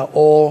seen by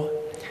all.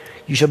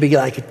 You shall be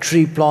like a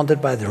tree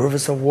planted by the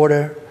rivers of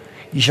water.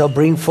 You shall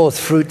bring forth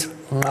fruit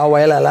all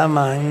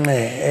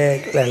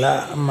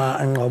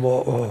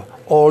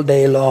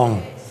day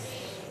long.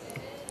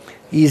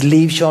 His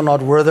leaf shall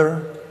not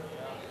wither.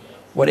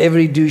 Whatever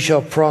he do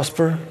shall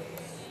prosper.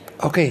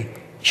 Okay,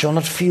 shall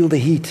not feel the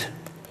heat.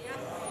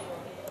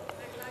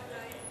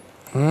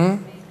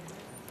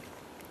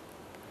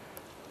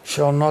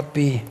 Shall not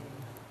be,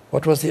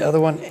 what was the other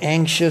one?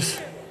 Anxious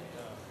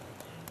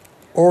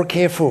or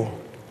careful.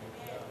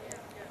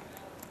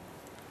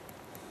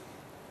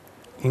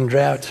 In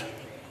drought.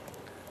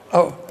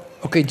 Oh,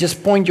 okay,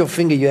 just point your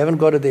finger. You haven't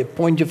got it there.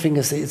 Point your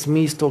finger, say, it's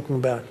me he's talking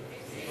about.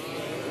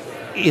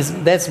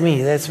 That's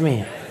me.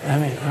 I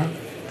mean,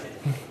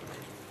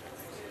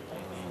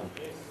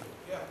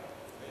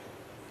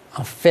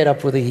 I'm fed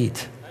up with the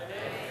heat.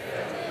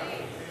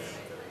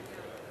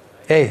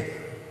 Hey,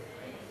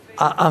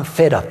 I'm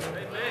fed up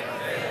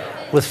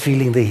with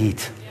feeling the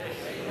heat.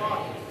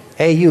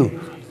 Hey, you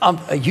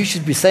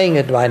should be saying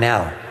it by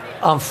now.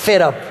 I'm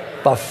fed up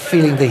by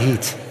feeling the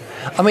heat.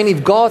 I mean,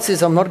 if God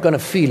says I'm not going to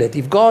feel it,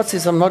 if God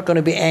says I'm not going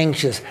to be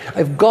anxious,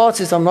 if God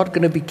says I'm not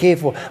going to be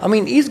careful, I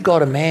mean, is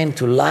God a man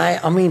to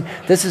lie? I mean,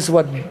 this is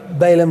what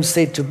Balaam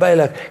said to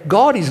Balak.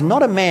 God is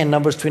not a man,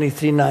 Numbers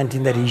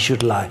 23:19, that he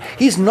should lie.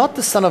 He's not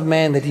the son of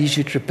man that he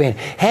should repent.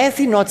 Hath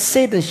he not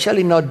said and shall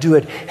he not do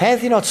it?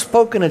 Hath he not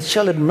spoken and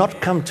shall it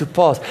not come to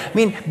pass? I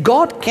mean,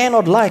 God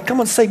cannot lie. Come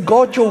on, say,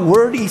 God, your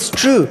word is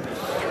true.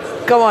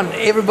 Come on,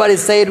 everybody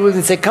say it with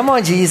me. Say, come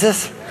on,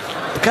 Jesus.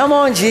 Come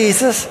on,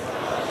 Jesus.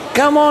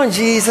 Come on,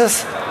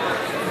 Jesus.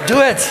 Do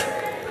it.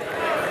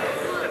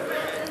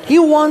 He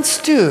wants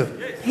to.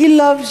 He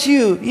loves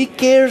you. He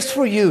cares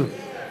for you.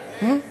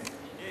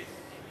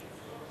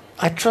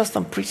 I trust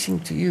I'm preaching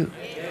to you,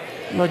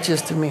 not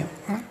just to me.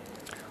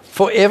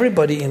 For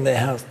everybody in the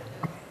house.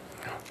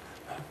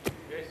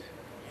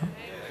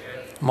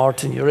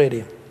 Martin, you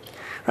ready?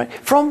 Right.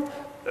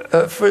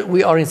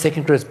 We are in 2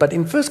 Corinthians, but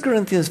in 1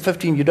 Corinthians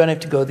 15, you don't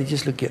have to go there,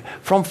 just look here.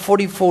 From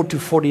 44 to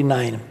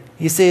 49.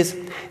 He says,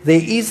 there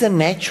is a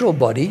natural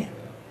body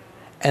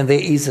and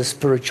there is a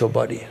spiritual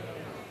body.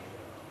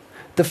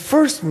 The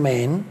first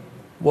man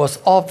was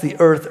of the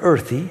earth,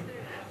 earthy.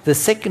 The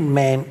second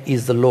man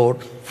is the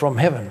Lord from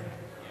heaven.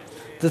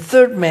 The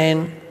third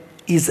man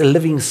is a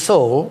living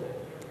soul.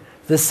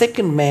 The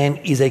second man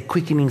is a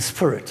quickening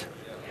spirit.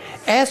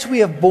 As we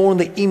have borne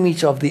the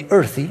image of the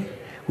earthy,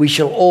 we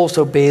shall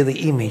also bear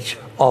the image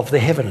of the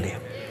heavenly.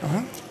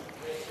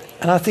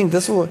 And I think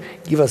this will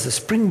give us a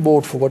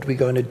springboard for what we're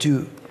going to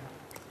do.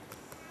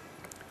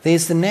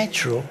 There's the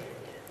natural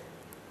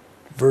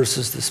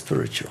versus the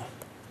spiritual.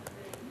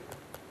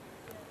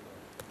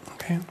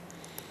 Okay?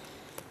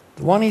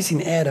 The one is in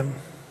Adam,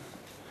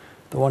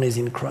 the one is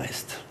in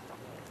Christ.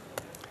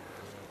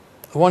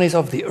 The one is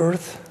of the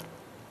earth,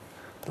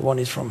 the one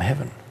is from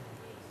heaven.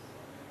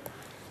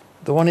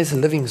 The one is a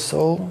living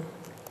soul,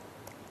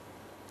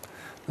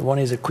 the one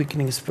is a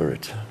quickening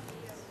spirit.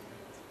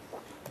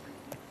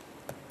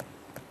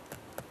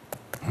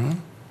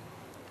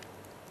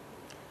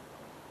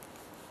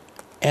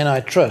 And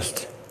I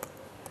trust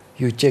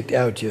you checked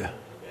out here.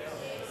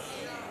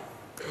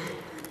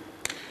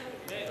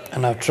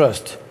 And I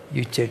trust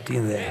you checked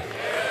in there.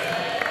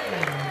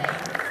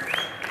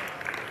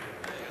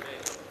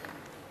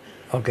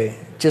 Okay,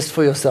 just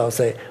for yourself,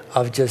 say,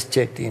 I've just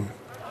checked in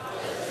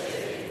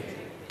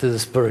to the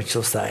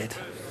spiritual side.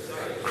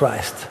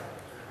 Christ.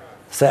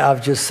 Say,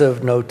 I've just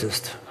served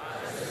notice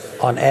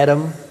on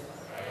Adam,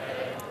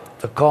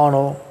 the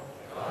carnal,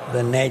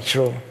 the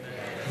natural,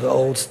 the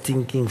old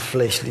stinking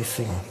fleshly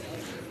thing.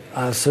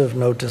 I'll serve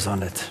notice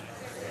on it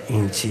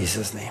in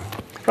Jesus' name.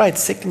 Right,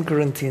 2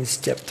 Corinthians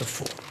chapter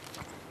 4.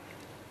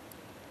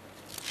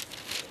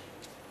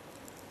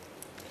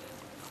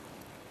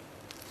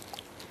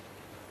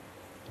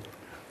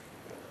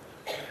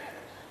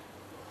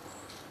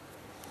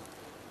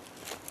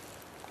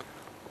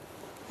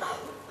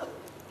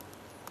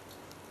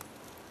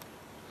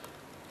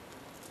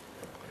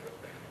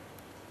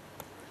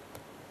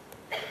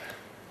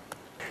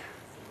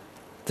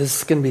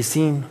 This can be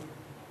seen.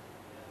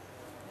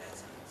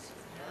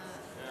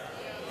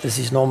 This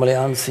is normally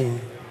unseen.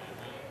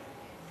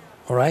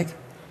 All right?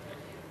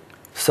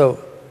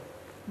 So,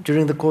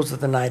 during the course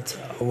of the night,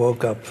 I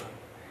woke up.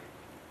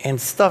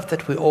 And stuff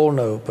that we all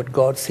know, but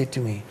God said to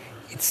me,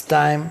 it's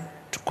time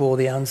to call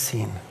the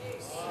unseen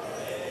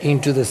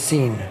into the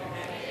seen.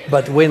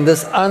 But when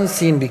this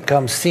unseen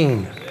becomes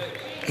seen,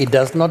 it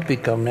does not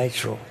become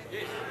natural.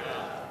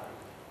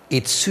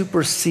 It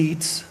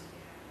supersedes,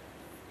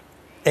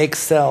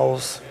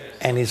 excels,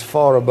 and is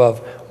far above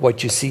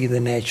what you see in the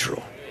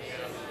natural,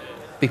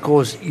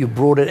 because you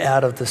brought it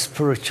out of the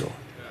spiritual.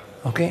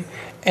 Okay?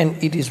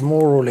 And it is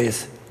more or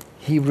less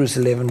Hebrews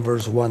 11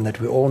 verse 1 that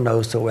we all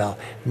know so well.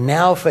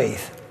 Now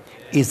faith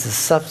is the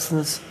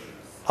substance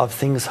of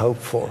things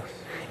hoped for.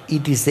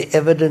 It is the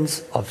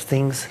evidence of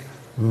things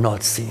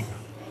not seen.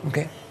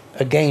 Okay?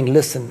 Again,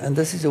 listen, and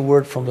this is a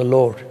word from the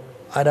Lord.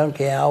 I don't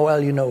care how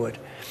well you know it.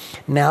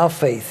 Now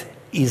faith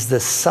is the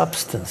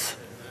substance.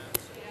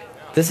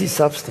 This is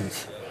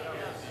substance.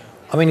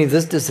 I mean, if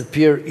this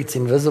disappears, it's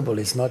invisible.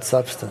 It's not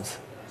substance.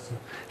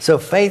 So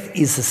faith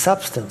is a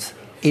substance.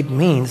 It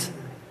means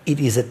it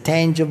is a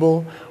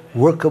tangible,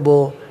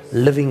 workable,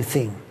 living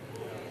thing.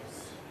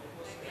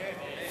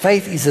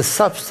 Faith is a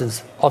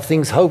substance of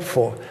things hoped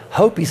for.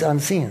 Hope is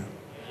unseen.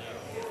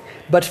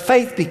 But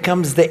faith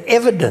becomes the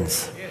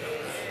evidence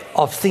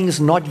of things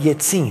not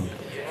yet seen.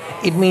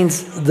 It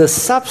means the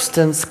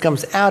substance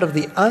comes out of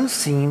the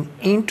unseen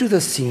into the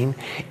seen.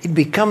 It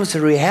becomes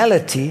a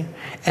reality,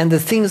 and the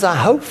things I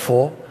hope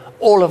for,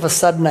 all of a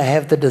sudden I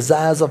have the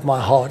desires of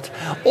my heart.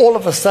 All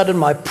of a sudden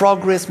my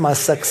progress, my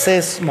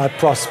success, my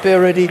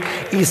prosperity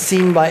is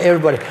seen by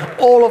everybody.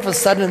 All of a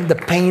sudden the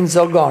pains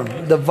are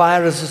gone. The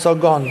viruses are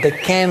gone. The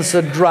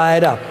cancer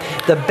dried up.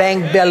 The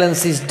bank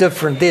balance is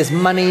different. There's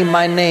money in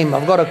my name.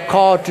 I've got a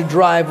car to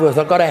drive with.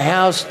 I've got a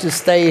house to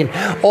stay in.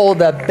 All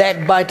the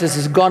backbiters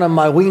is gone and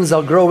my wings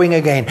are growing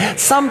again.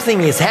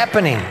 Something is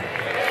happening.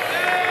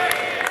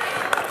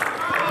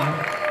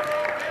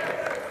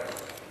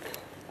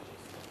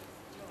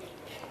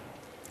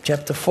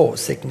 Chapter 4,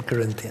 2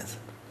 Corinthians.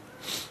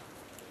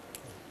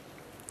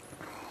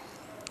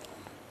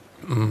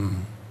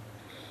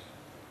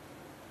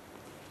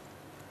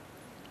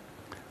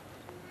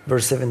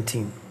 Verse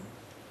 17.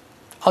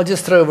 I'll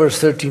just throw verse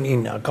 13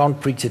 in. I can't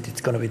preach it.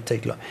 It's going to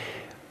take long.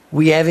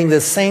 We having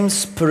the same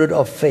spirit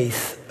of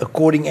faith,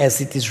 according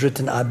as it is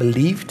written, I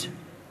believed,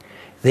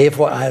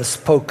 therefore I have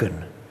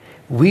spoken.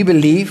 We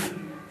believe,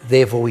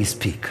 therefore we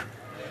speak.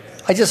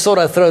 I just thought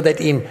I'd throw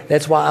that in.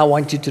 That's why I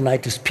want you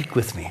tonight to speak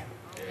with me.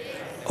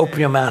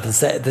 Open your mouth and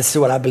say, this is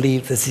what I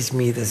believe, this is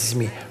me, this is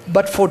me.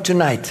 But for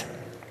tonight,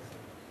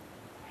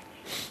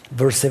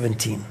 verse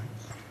 17.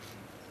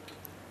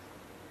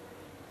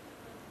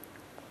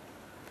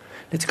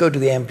 Let's go to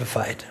the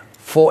Amplified.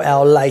 For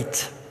our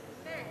light,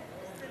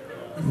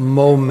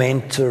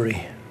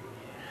 momentary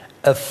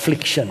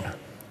affliction,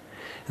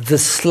 the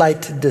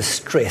slight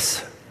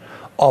distress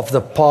of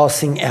the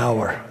passing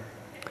hour.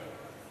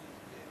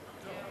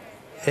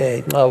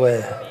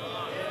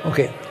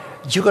 Okay.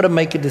 You got to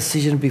make a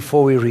decision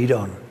before we read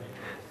on.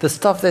 The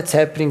stuff that's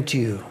happening to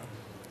you,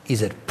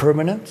 is it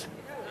permanent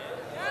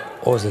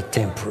or is it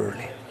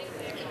temporary?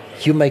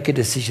 You make a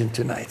decision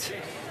tonight.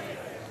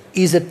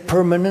 Is it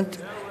permanent?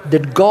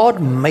 Did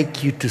God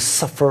make you to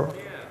suffer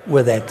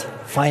with that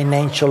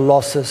financial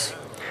losses,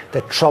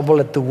 that trouble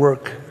at the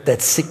work,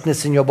 that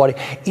sickness in your body?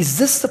 Is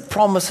this the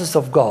promises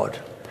of God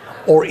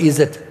or is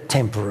it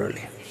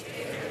temporarily?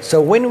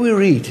 So when we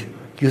read,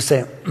 you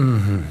say,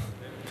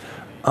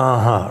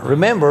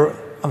 Remember,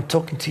 I'm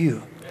talking to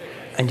you.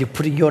 And you're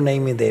putting your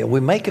name in there.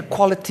 We make a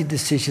quality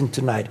decision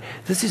tonight.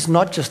 This is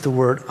not just a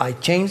word. I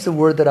changed the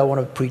word that I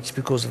want to preach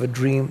because of a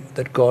dream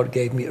that God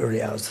gave me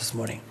early hours this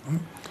morning.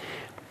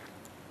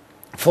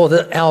 For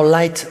our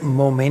light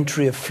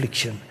momentary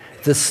affliction,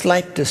 the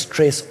slight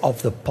distress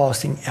of the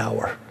passing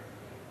hour,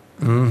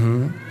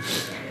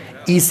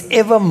 is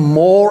ever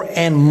more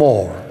and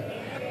more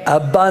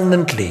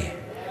abundantly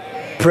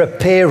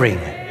preparing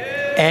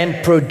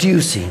and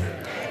producing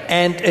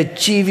and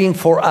achieving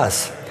for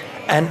us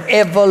an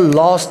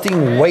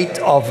everlasting weight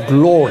of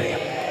glory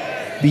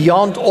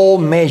beyond all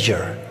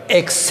measure,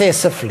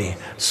 excessively,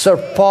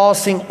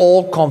 surpassing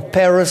all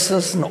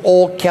comparisons and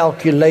all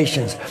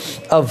calculations,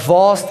 a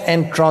vast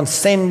and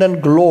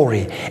transcendent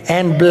glory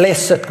and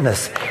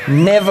blessedness,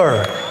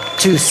 never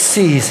to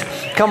cease.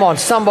 Come on,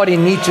 somebody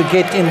need to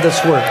get in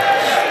this word.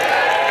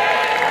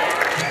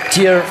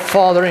 Dear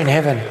Father in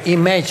heaven,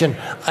 imagine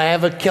I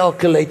have a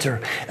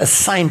calculator, a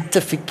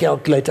scientific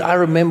calculator. I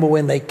remember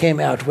when they came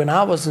out. When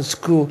I was in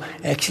school,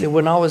 actually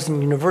when I was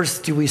in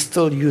university, we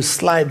still used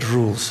slide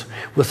rules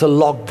with a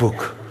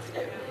logbook.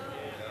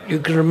 You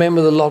can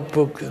remember the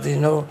logbook, you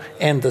know,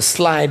 and the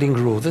sliding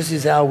rule. This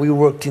is how we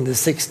worked in the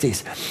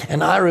 60s.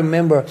 And I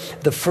remember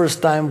the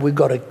first time we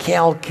got a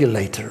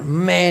calculator.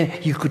 Man,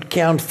 you could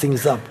count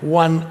things up.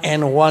 1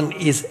 and 1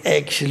 is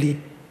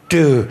actually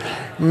 2.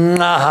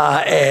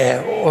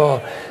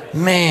 Oh,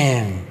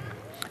 man.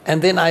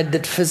 And then I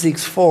did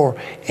physics 4,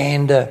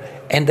 and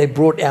they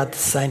brought out the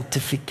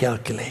scientific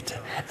calculator.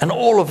 And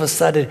all of a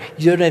sudden,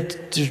 you don't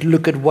have to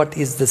look at what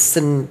is the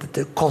sin,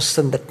 the cos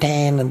and the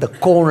tan and the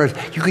corners.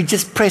 You could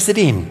just press it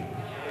in.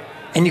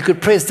 And you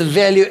could press the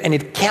value and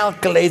it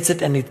calculates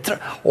it and it...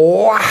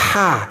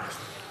 Wow!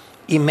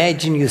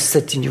 Imagine you're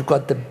sitting, you've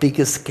got the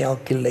biggest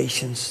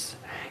calculations.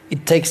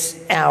 It takes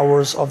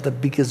hours of the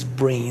biggest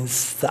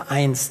brains, the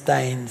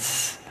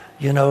Einsteins,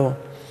 you know,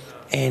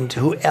 and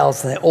who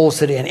else? And they all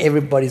sit there, and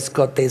everybody's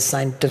got their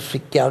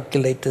scientific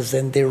calculators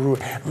and their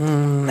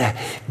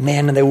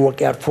man, and they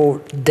work out for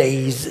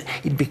days.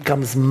 It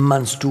becomes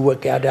months to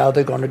work out how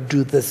they're going to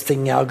do this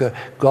thing.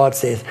 God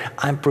says,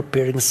 I'm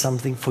preparing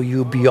something for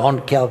you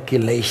beyond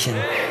calculation,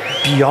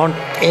 beyond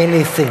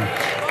anything.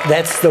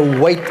 That's the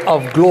weight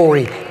of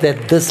glory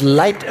that this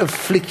light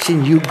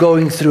affliction you're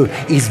going through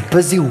is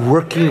busy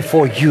working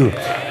for you.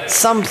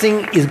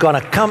 Something is going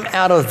to come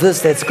out of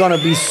this that's going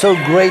to be so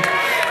great.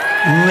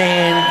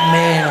 Man.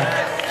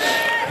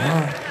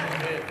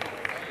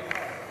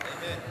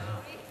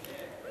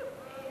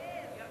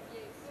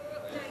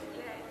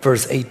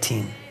 Verse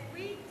 18.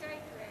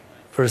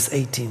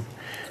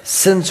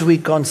 Since we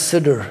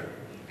consider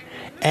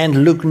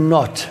and look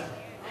not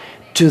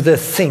to the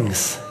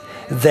things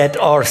that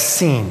are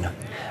seen,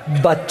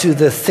 but to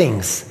the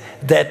things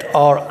that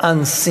are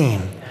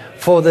unseen.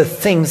 For the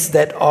things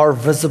that are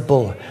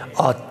visible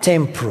are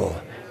temporal,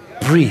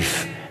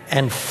 brief,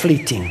 and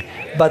fleeting.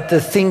 But the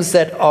things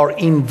that are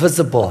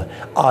invisible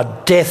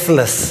are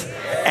deathless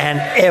and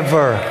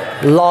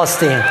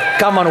everlasting.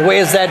 Come on,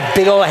 where's that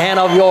big old hand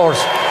of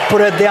yours?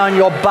 Put it there on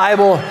your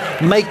Bible.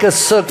 Make a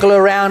circle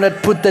around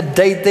it. Put the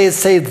date there.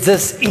 Say,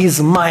 this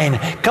is mine.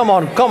 Come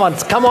on, come on,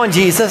 come on,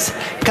 Jesus.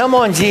 Come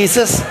on,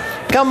 Jesus.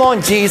 Come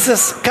on,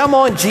 Jesus. Come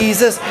on,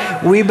 Jesus.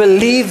 We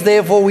believe,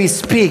 therefore we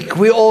speak.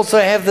 We also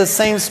have the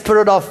same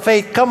spirit of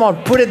faith. Come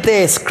on, put it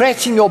there.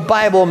 Scratch in your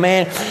Bible,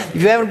 man. If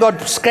you haven't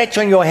got scratch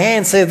on your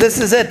hand, say, this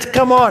is it.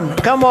 Come on,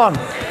 come on.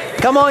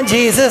 Come on,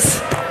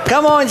 Jesus.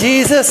 Come on,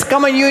 Jesus.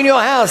 Come on, you in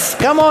your house.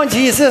 Come on,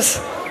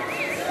 Jesus.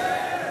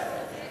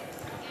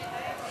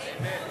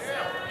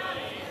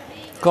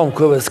 Come,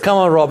 Kobus. Come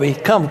on, Robbie.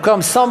 Come,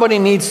 come. Somebody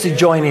needs to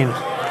join in.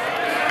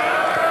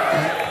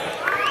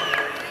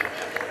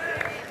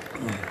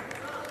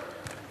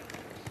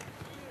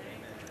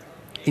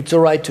 It's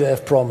all right to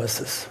have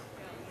promises.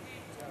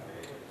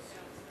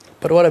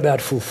 But what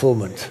about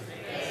fulfillment?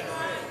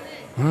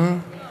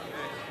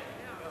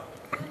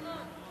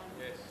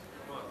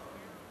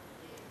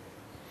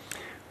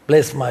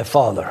 Bless my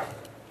father.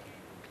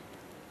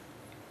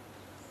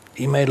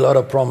 He made a lot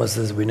of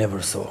promises we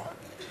never saw.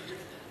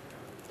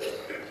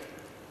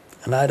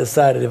 And I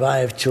decided if I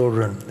have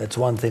children, that's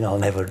one thing I'll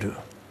never do,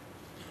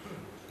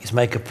 is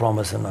make a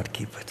promise and not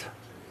keep it.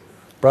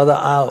 Brother,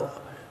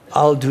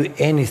 I'll do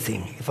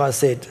anything. If I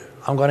said,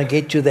 I'm going to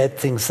get you that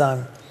thing,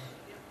 son,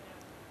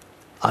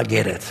 I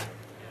get it.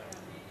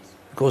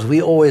 Because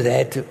we always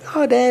had to,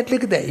 oh, Dad,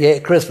 look at that. Yeah,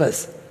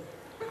 Christmas.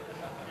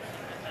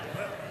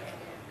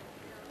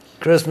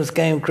 Christmas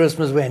came,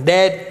 Christmas went.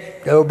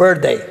 Dad, your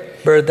birthday.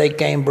 Birthday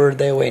came,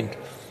 birthday went.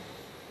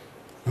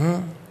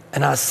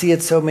 And I see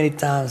it so many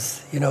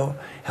times, you know,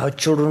 how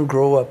children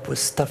grow up with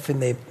stuff in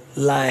their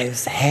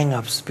lives,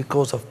 hang-ups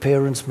because of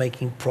parents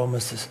making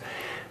promises.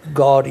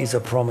 God is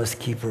a promise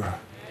keeper.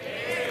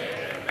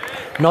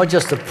 Not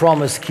just a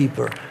promise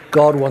keeper.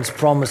 God wants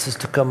promises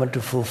to come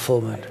into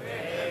fulfillment.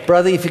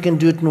 Brother, if He can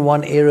do it in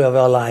one area of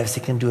our lives,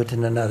 He can do it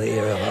in another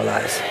area of our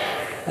lives.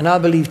 And I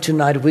believe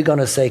tonight we're going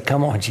to say,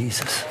 come on,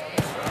 Jesus.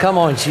 Come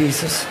on,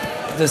 Jesus.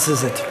 This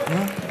is it.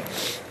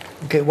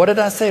 Okay, what did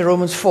I say?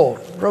 Romans 4.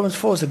 Romans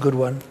 4 is a good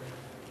one.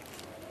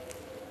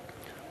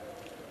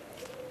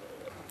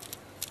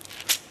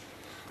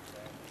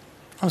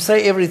 I'll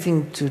say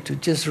everything to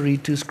just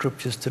read 2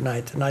 scriptures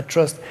tonight. And I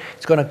trust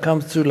it's going to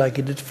come through like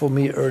it did for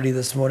me early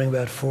this morning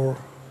about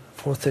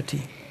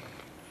 4:30.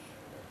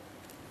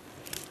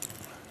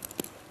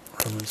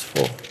 Romans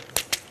 4.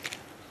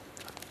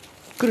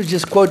 Could have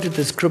just quoted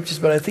the scriptures,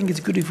 but I think it's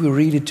good if we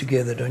read it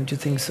together. Don't you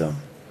think so?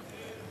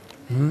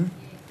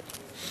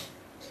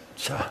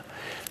 So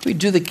we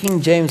do the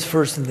King James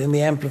first and then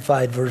the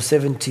Amplified, verse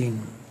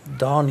 17.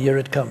 Down, here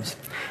it comes.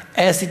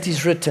 As it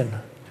is written,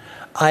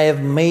 I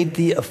have made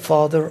thee a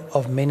father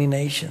of many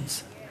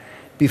nations,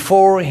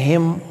 before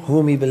him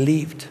whom he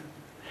believed,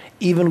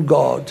 even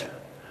God,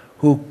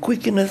 who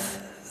quickeneth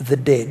the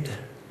dead,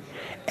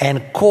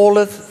 and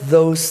calleth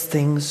those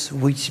things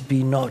which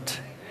be not,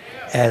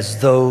 as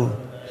though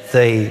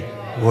they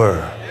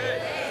were.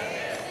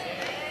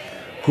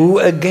 Who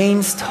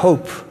against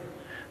hope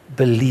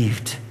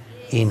believed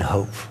in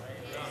hope.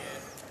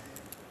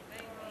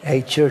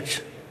 Hey,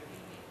 church,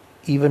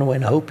 even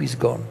when hope is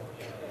gone,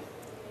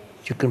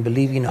 you can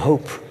believe in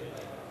hope,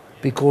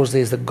 because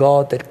there's a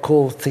God that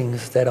calls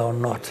things that are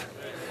not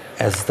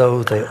as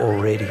though they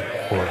already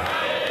were.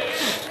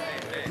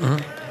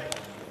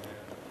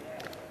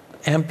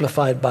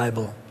 Amplified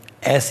Bible,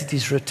 as it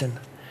is written,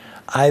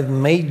 I've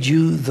made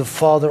you the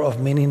father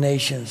of many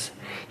nations.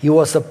 He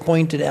was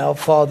appointed our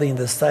father in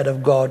the sight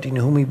of God, in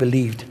whom he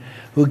believed,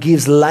 who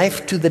gives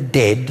life to the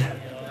dead.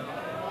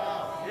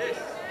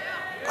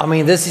 I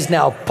mean, this is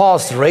now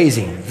past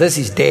raising. This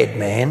is dead,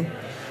 man.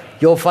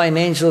 Your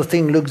financial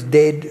thing looks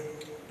dead.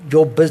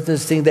 Your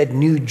business thing, that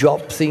new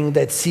job thing,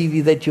 that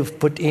CV that you've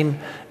put in,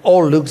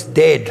 all looks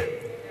dead.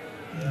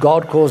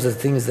 God calls the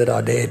things that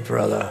are dead,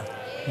 brother.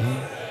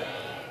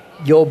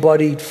 Your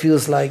body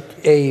feels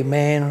like, hey,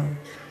 man,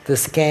 the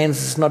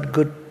scans is not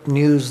good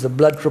news. The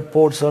blood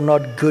reports are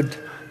not good.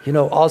 You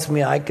know, ask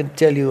me, I can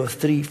tell you a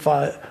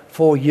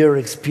 3-4 year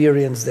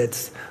experience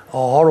that's a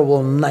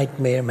horrible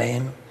nightmare,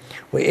 man.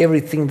 Where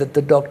everything that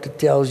the doctor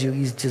tells you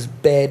is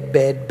just bad,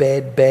 bad,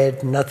 bad,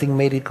 bad. Nothing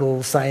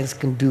medical science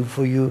can do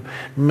for you.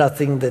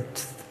 Nothing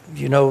that,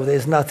 you know,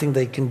 there's nothing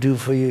they can do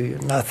for you.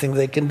 Nothing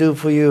they can do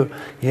for you.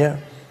 Yeah.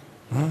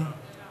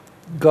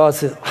 God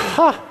says,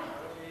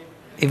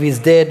 if he's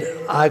dead,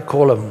 I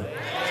call him.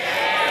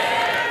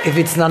 If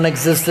it's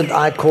non-existent,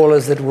 I call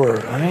as it were.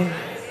 I mean,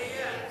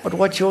 but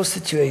what's your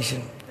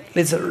situation?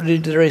 Let's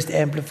read the rest,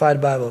 Amplified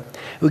Bible.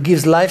 Who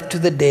gives life to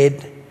the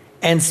dead,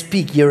 and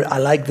speak, here I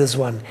like this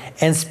one,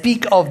 and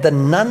speak of the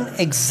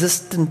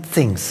non-existent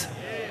things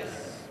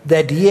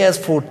that he has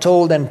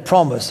foretold and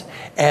promised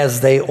as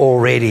they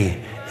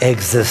already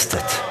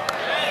existed.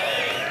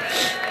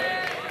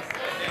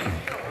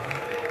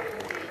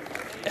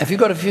 Have you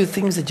got a few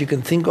things that you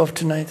can think of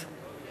tonight?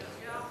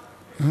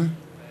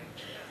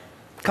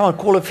 Come on,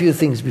 call a few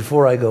things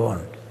before I go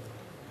on.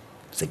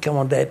 Say, come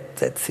on, that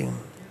thing,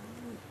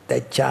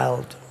 that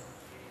child,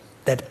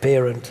 that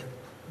parent,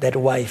 that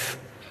wife,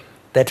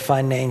 that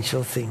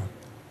financial thing.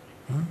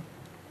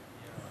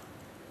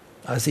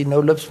 I see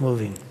no lips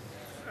moving.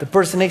 The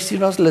person next to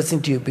you not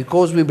listening to you.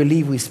 Because we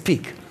believe, we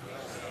speak.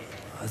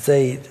 I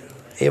say,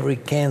 every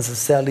cancer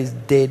cell is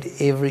dead.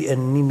 Every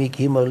anemic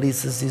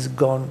hemolysis is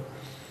gone.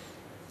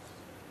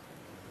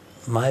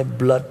 My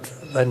blood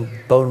and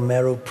bone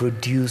marrow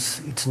produce.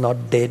 It's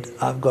not dead.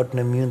 I've got an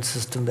immune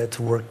system that's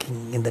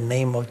working in the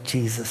name of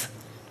Jesus.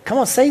 Come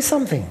on, say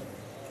something.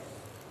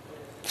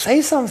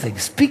 Say something.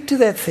 Speak to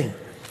that thing.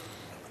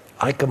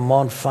 I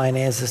command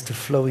finances to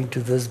flow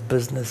into this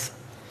business.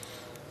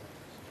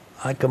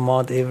 I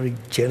command every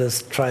jealous,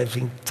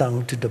 striving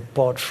tongue to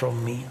depart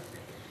from me.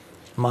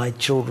 My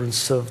children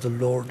serve the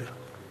Lord.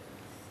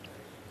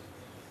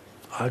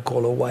 I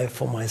call a wife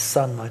for my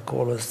son. I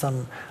call a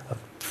son, a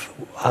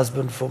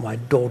husband for my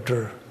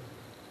daughter.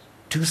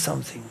 Do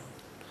something.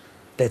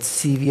 That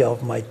CV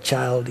of my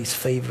child is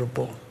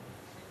favorable.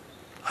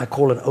 I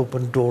call an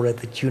open door at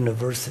the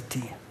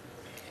university.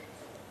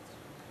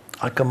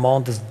 I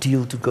command this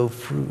deal to go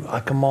through. I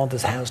command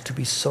this house to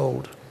be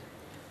sold.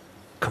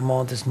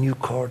 Command this new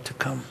car to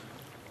come.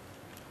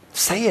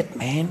 Say it,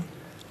 man.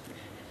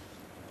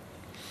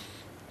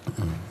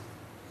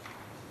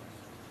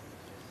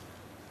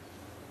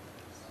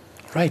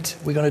 Right,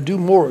 we're going to do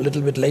more a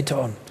little bit later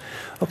on.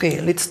 Okay,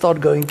 let's start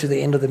going to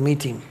the end of the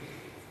meeting.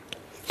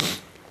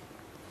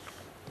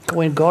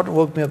 When God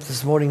woke me up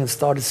this morning and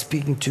started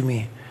speaking to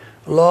me,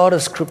 a lot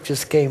of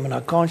scriptures came, and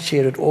I can't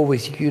share it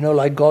always. You know,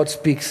 like God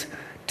speaks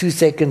 2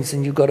 seconds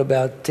and you've got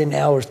about 10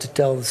 hours to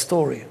tell the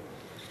story.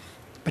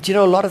 But you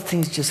know, a lot of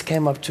things just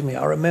came up to me.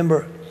 I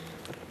remember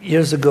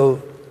years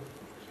ago,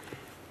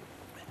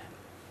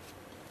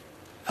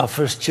 our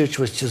first church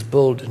was just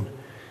built, and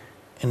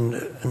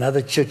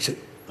another church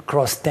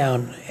across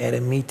town had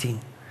a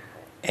meeting.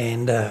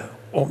 And,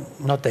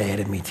 not they had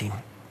a meeting.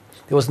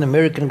 There was an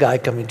American guy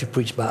coming to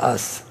preach by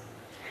us.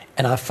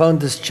 And I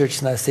found this church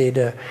and I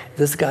said,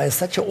 this guy is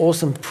such an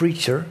awesome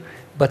preacher,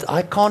 but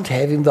I can't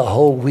have him the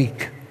whole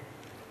week.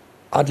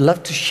 I'd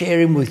love to share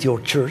him with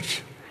your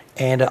church,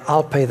 and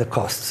I'll pay the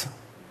costs.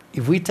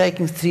 If we take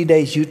him 3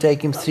 days, you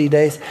take him 3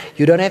 days.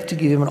 You don't have to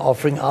give him an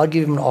offering. I'll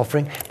give him an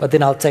offering, but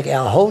then I'll take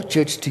our whole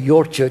church to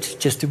your church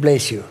just to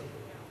bless you.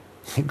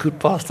 Good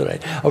pastor,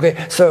 right?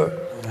 Okay, so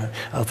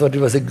I thought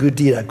it was a good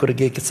deal. I could have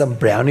get some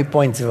brownie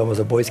points if I was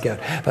a Boy Scout.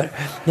 But,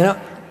 you know,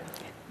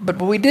 but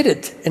we did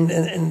it.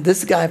 And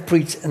this guy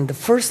preached. And the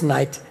first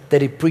night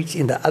that he preached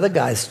in the other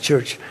guy's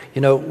church,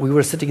 you know, we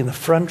were sitting in the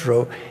front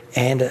row,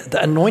 and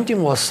the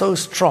anointing was so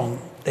strong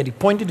that he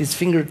pointed his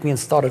finger at me and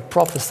started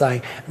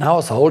prophesying. And I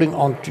was holding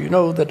on to, you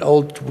know, that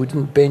old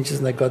wooden benches,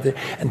 and I got there,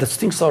 and this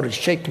thing started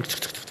shaking.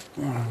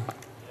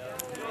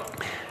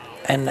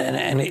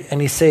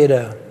 And he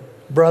said,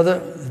 brother,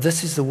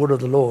 this is the word of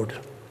the Lord.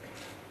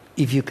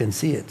 If you can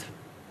see it,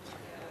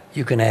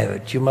 you can have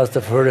it. You must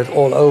have heard it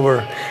all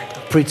over.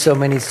 Preached so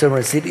many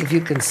sermons. Said, if you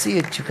can see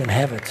it, you can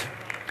have it.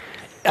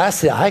 I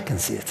said, I can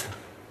see it.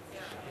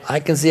 I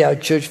can see our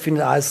church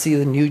finished. I see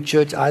the new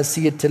church. I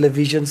see a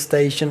television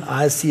station.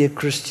 I see a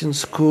Christian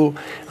school.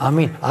 I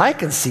mean, I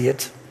can see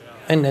it.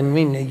 And I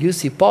mean, you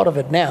see part of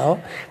it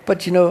now.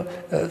 But you know,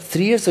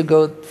 3 years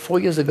ago, 4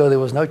 years ago, there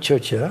was no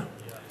church here.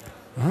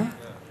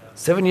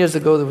 7 years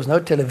ago, there was no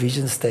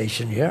television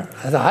station here.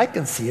 I thought, I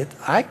can see it.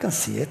 I can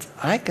see it.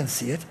 I can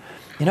see it.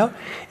 You know,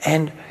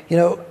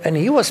 and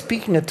he was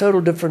speaking a total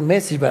different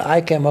message, but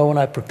I came home and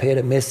I prepared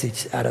a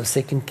message out of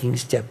 2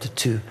 Kings chapter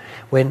 2,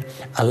 when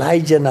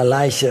Elijah and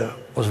Elisha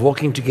was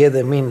walking together.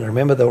 I mean,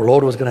 remember the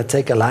Lord was going to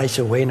take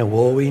Elisha away in a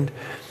whirlwind,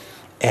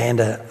 and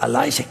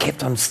Elisha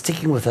kept on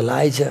sticking with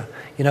Elijah.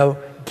 You know,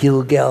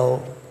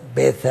 Gilgal,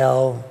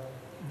 Bethel,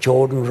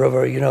 Jordan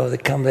River, you know, they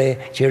come there,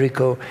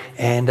 Jericho,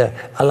 and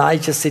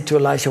Elijah said to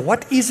Elisha,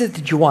 what is it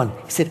that you want?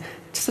 He said,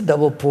 just a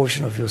double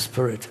portion of your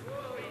spirit.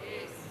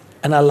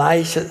 And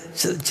Elisha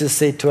just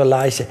said to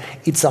Elisha,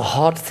 it's a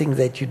hard thing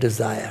that you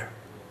desire.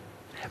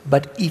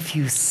 But if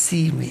you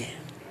see me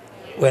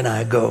when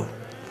I go,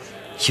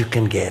 you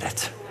can get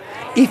it.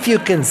 If you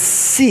can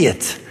see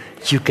it,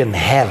 you can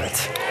have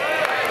it.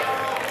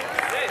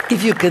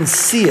 If you can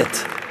see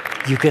it,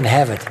 you can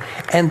have it.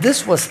 And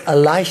this was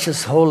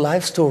Elisha's whole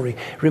life story.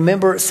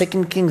 Remember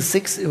 2 Kings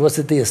 6, it was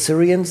the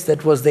Assyrians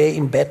that was there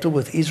in battle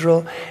with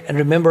Israel. And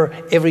remember,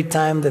 every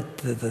time that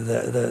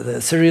the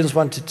Assyrians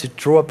wanted to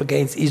draw up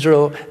against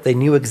Israel, they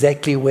knew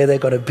exactly where they're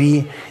going to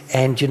be.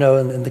 And, you know,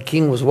 and the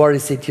king was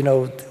worried, said, you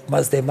know,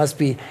 there must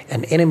be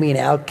an enemy in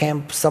our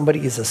camp.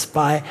 Somebody is a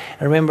spy.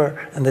 And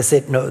remember, and they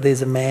said, no,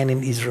 there's a man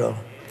in Israel.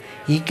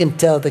 He can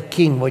tell the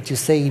king what you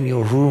say in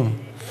your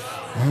room.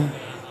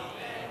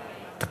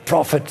 The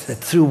prophet that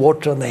threw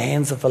water on the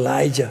hands of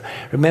Elijah.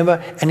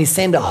 Remember? And he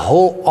sent a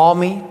whole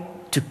army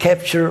to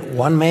capture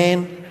one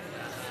man.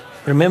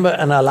 Remember?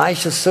 And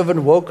Elisha's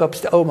servant woke up,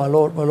 said, oh, my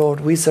Lord,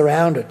 we're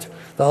surrounded.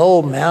 The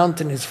whole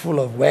mountain is full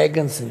of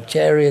wagons and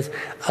chariots.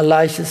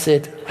 Elisha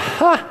said,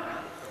 ha!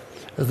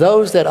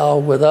 Those that are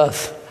with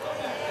us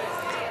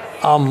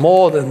are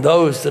more than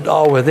those that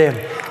are with them.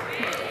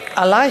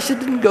 Elisha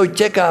didn't go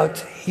check out.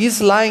 He's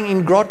lying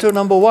in grotto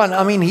number 1.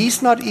 I mean,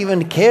 he's not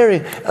even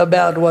caring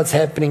about what's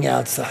happening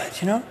outside,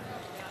 you know.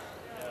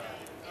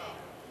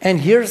 And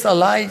here's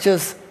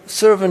Elijah's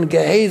servant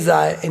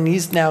Gehazi, and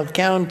he's now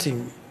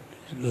counting.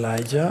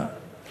 Elisha,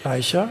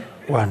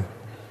 1.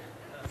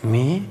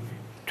 Me,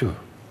 2.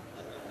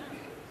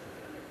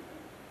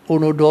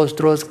 Uno, dos,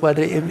 tres,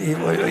 cuatro.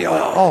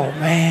 Oh,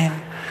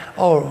 man.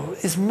 Oh,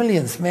 it's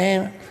millions,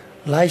 man.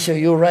 Elisha,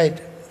 you're right.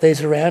 They're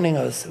surrounding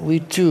us. We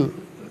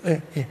too.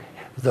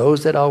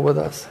 Those that are with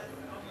us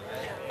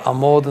are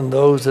more than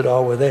those that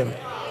are with them.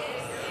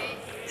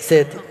 He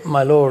said,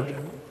 my Lord,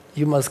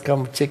 you must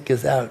come check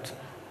this out.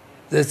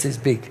 This is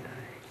big.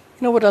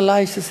 You know what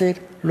Elisha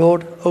said?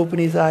 Lord, open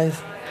his eyes.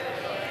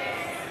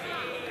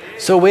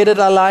 So where did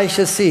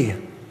Elisha see?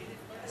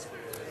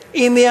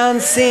 In the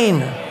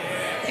unseen.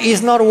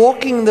 He's not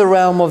walking in the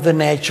realm of the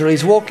natural.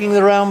 He's walking in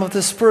the realm of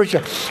the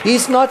spiritual.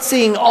 He's not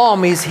seeing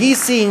armies.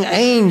 He's seeing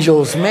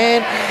angels,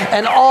 man.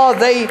 And are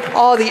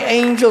the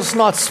angels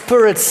not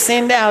spirits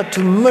sent out to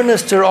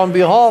minister on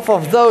behalf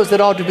of those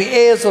that are to be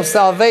heirs of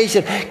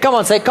salvation? Come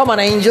on, say, come on,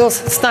 angels.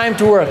 It's time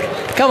to work.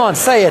 Come on,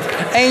 say it.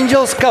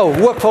 Angels, go,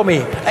 work for me.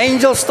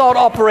 Angels, start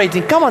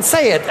operating. Come on,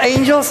 say it.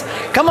 Angels,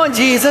 come on,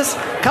 Jesus.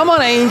 Come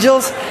on,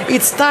 angels.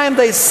 It's time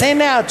they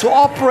send out to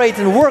operate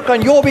and work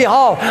on your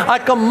behalf. I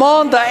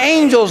command the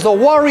angels, the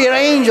warrior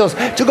angels,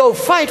 to go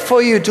fight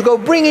for you, to go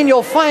bring in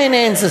your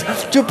finances,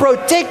 to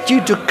protect you,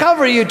 to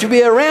cover you, to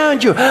be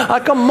around you. I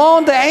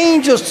command the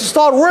angels to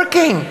start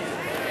working.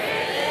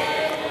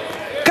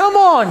 Come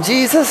on,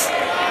 Jesus.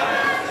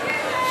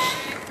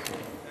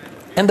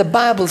 And the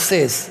Bible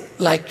says,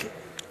 like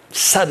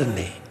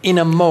suddenly, in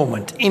a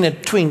moment, in a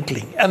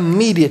twinkling,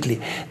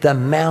 immediately, the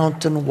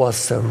mountain was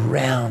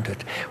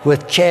surrounded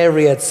with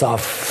chariots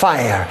of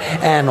fire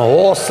and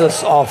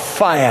horses of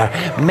fire.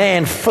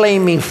 Man,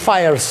 flaming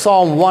fire,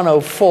 Psalm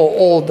 104,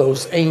 all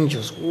those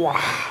angels. Wow.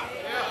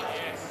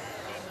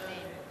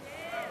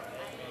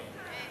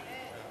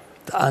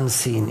 The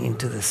unseen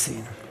into the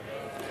seen.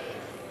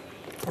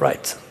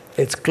 Right.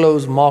 Let's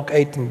close Mark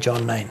 8 and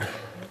John 9.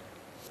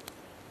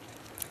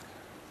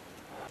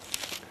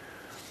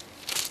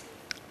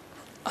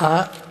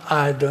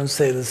 I don't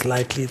say this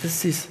lightly.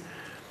 This is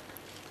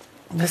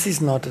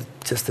not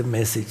just a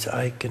message.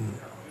 I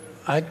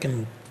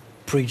can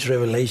preach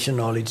revelation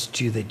knowledge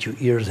to you that your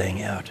ears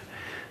hang out.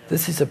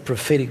 This is a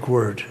prophetic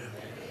word,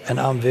 and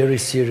I'm very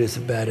serious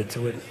about it.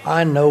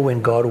 I know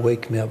when God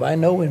wakes me up. I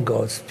know when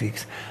God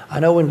speaks. I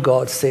know when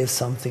God says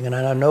something, and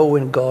I know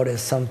when God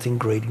has something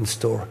great in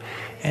store.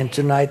 And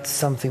tonight,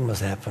 something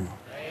must happen.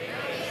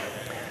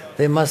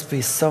 There must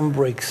be some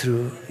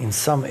breakthrough in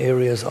some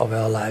areas of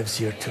our lives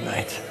here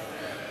tonight.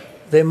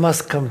 There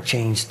must come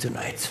change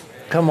tonight.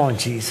 Come on,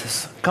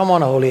 Jesus. Come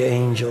on, holy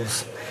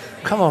angels.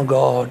 Come on,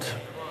 God.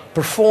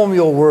 Perform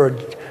your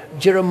word.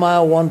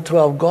 Jeremiah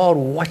 1:12, God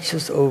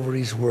watches over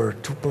his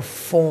word to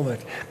perform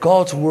it.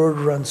 God's word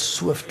runs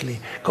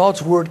swiftly.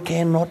 God's word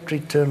cannot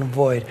return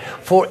void.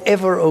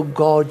 Forever, O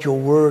God, your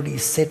word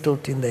is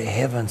settled in the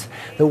heavens.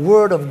 The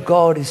word of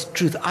God is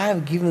truth. I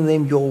have given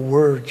them your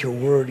word. Your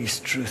word is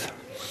truth.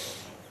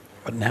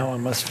 But now I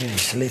must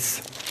finish.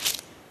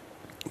 Let's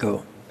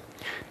go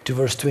to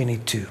verse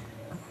 22.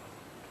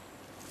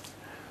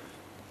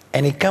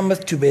 And he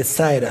cometh to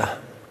Bethsaida,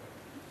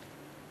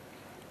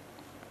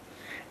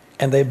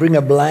 and they bring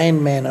a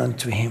blind man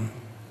unto him,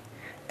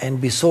 and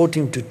besought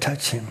him to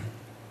touch him.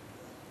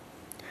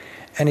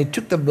 And he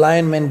took the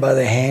blind man by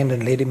the hand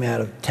and led him out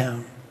of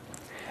town.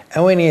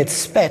 And when he had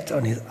spat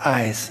on his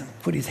eyes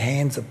and put his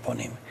hands upon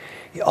him,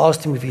 he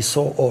asked him if he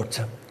saw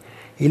aught.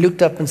 He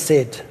looked up and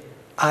said,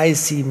 I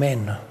see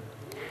men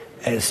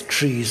as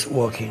trees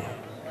walking.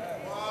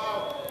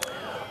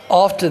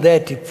 After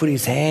that, he put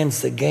his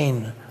hands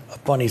again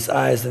upon his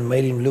eyes and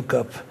made him look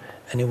up,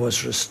 and he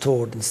was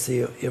restored and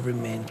see every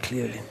man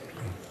clearly.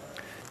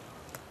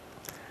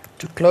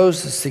 To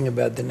close this thing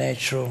about the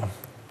natural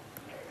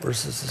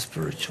versus the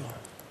spiritual.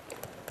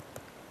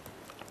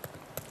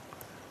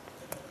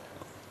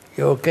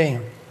 You okay?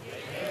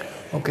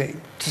 Okay,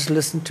 just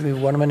listen to me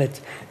 1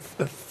 minute.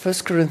 1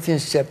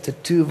 Corinthians chapter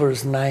 2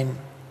 verse 9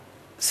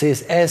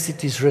 says, as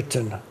it is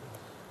written,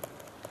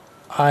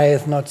 eye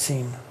hath not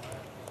seen.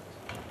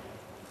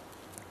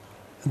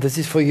 This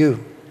is for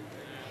you.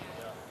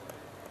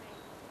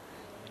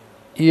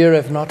 Ear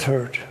have not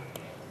heard.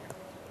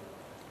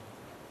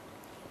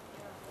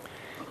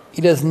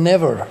 It has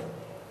never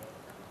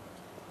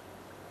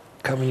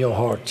come in your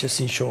heart, just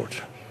in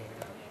short,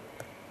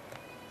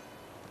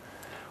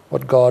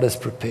 what God has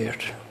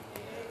prepared.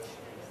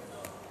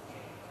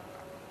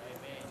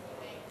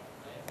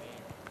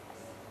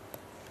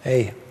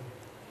 Hey,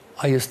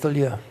 are you still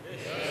here?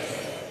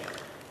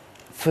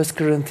 1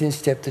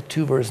 Corinthians chapter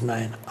 2 verse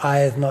 9. Eye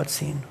hath not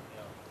seen,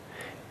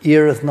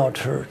 ear hath not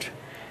heard,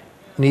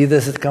 neither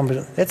has it come.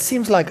 That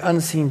seems like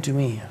unseen to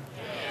me.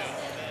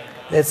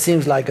 That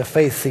seems like a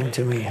faith thing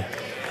to me.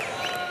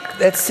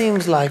 That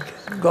seems like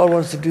God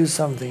wants to do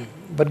something.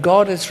 But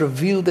God has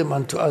revealed them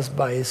unto us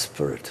by His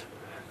Spirit.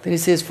 Then He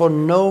says, for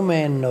no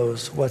man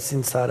knows what's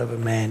inside of a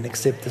man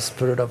except the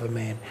Spirit of a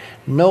man.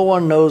 No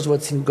one knows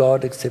what's in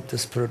God except the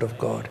Spirit of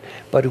God.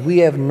 But we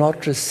have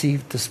not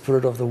received the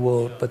Spirit of the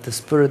world, but the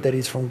Spirit that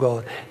is from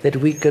God, that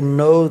we can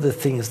know the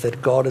things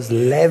that God has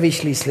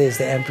lavishly, says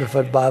the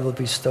Amplified Bible,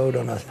 bestowed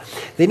on us.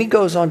 Then He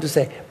goes on to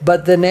say,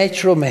 but the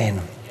natural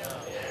man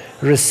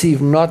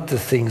receive not the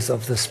things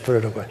of the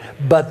Spirit of God,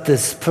 but the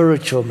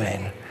spiritual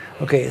man.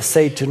 Okay,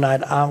 say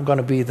tonight, I'm going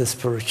to be the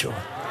spiritual.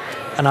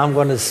 And I'm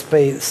going to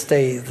stay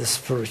the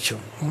spiritual.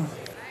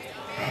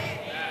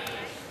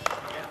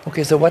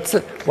 Okay, so what's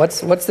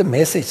the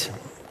message?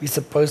 We're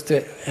supposed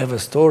to have a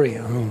story.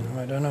 I mean,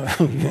 I don't know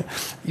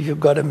if you've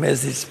got a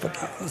message, but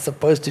I'm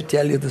supposed to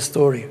tell you the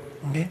story.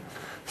 Okay,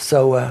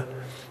 so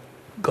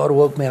God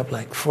woke me up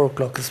like 4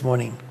 o'clock this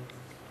morning.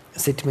 He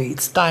said to me,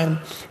 it's time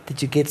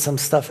that you get some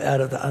stuff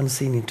out of the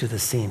unseen into the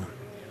seen.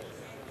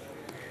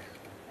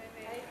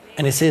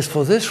 And He says,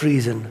 for this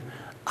reason,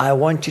 I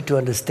want you to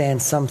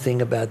understand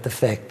something about the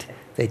fact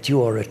that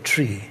you are a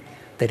tree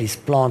that is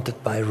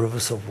planted by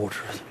rivers of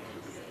water.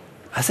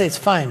 I say, it's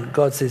fine.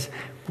 God says,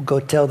 go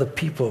tell the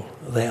people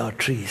they are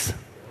trees.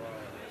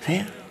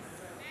 See?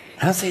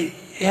 I say,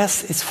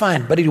 yes, it's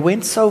fine. But it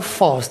went so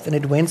fast and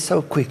it went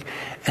so quick.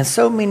 And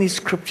so many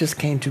scriptures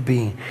came to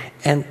being.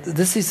 And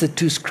this is the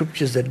 2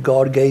 scriptures that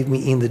God gave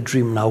me in the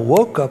dream. And I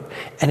woke up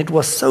and it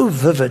was so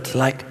vivid,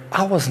 like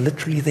I was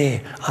literally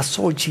there. I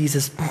saw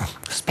Jesus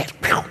spat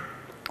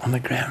on the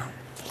ground.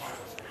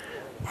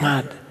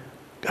 Mud.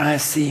 I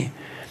see.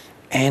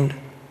 And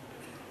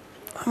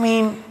I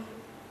mean,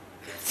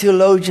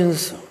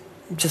 theologians,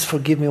 just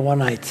forgive me one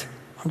night.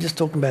 I'm just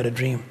talking about a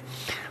dream.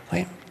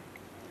 Right?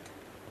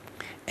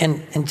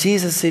 And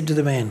Jesus said to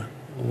the man,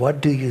 what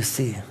do you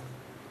see?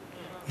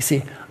 He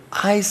said,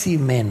 I see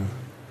men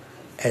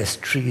as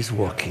trees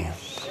walking.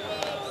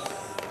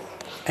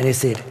 And he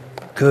said,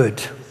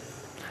 good,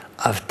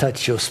 I've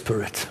touched your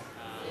spirit.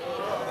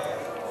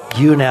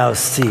 You now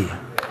see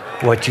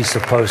what you're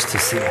supposed to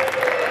see.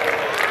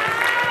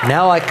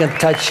 Now I can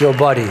touch your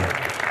body.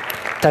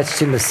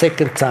 Touched him a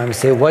second time and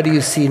say, what do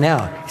you see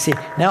now? He said,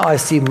 now I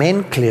see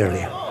men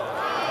clearly.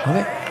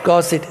 Okay?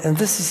 God said, and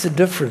this is the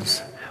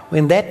difference.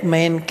 When that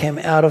man came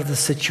out of the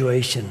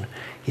situation,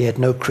 he had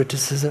no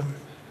criticism.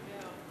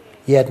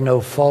 He had no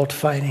fault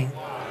finding.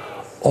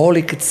 All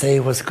he could say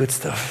was good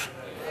stuff.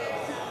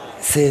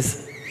 He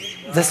says,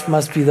 this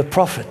must be the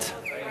prophet.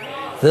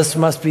 This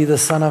must be the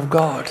Son of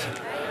God.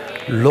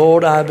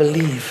 Lord, I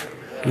believe.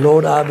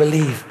 Lord, I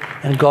believe.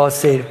 And God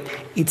said,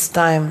 it's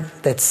time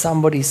that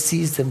somebody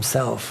sees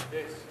themselves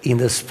in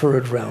the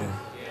spirit realm.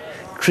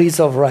 Trees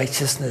of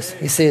righteousness.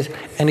 He says,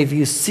 and if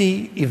you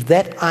see, if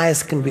that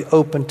eyes can be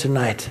opened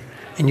tonight,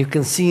 and you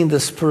can see in the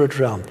spirit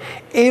realm,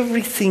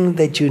 everything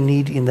that you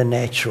need in the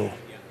natural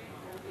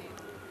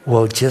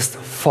will just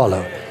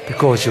follow,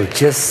 because you'll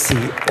just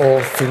see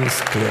all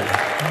things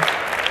clearly.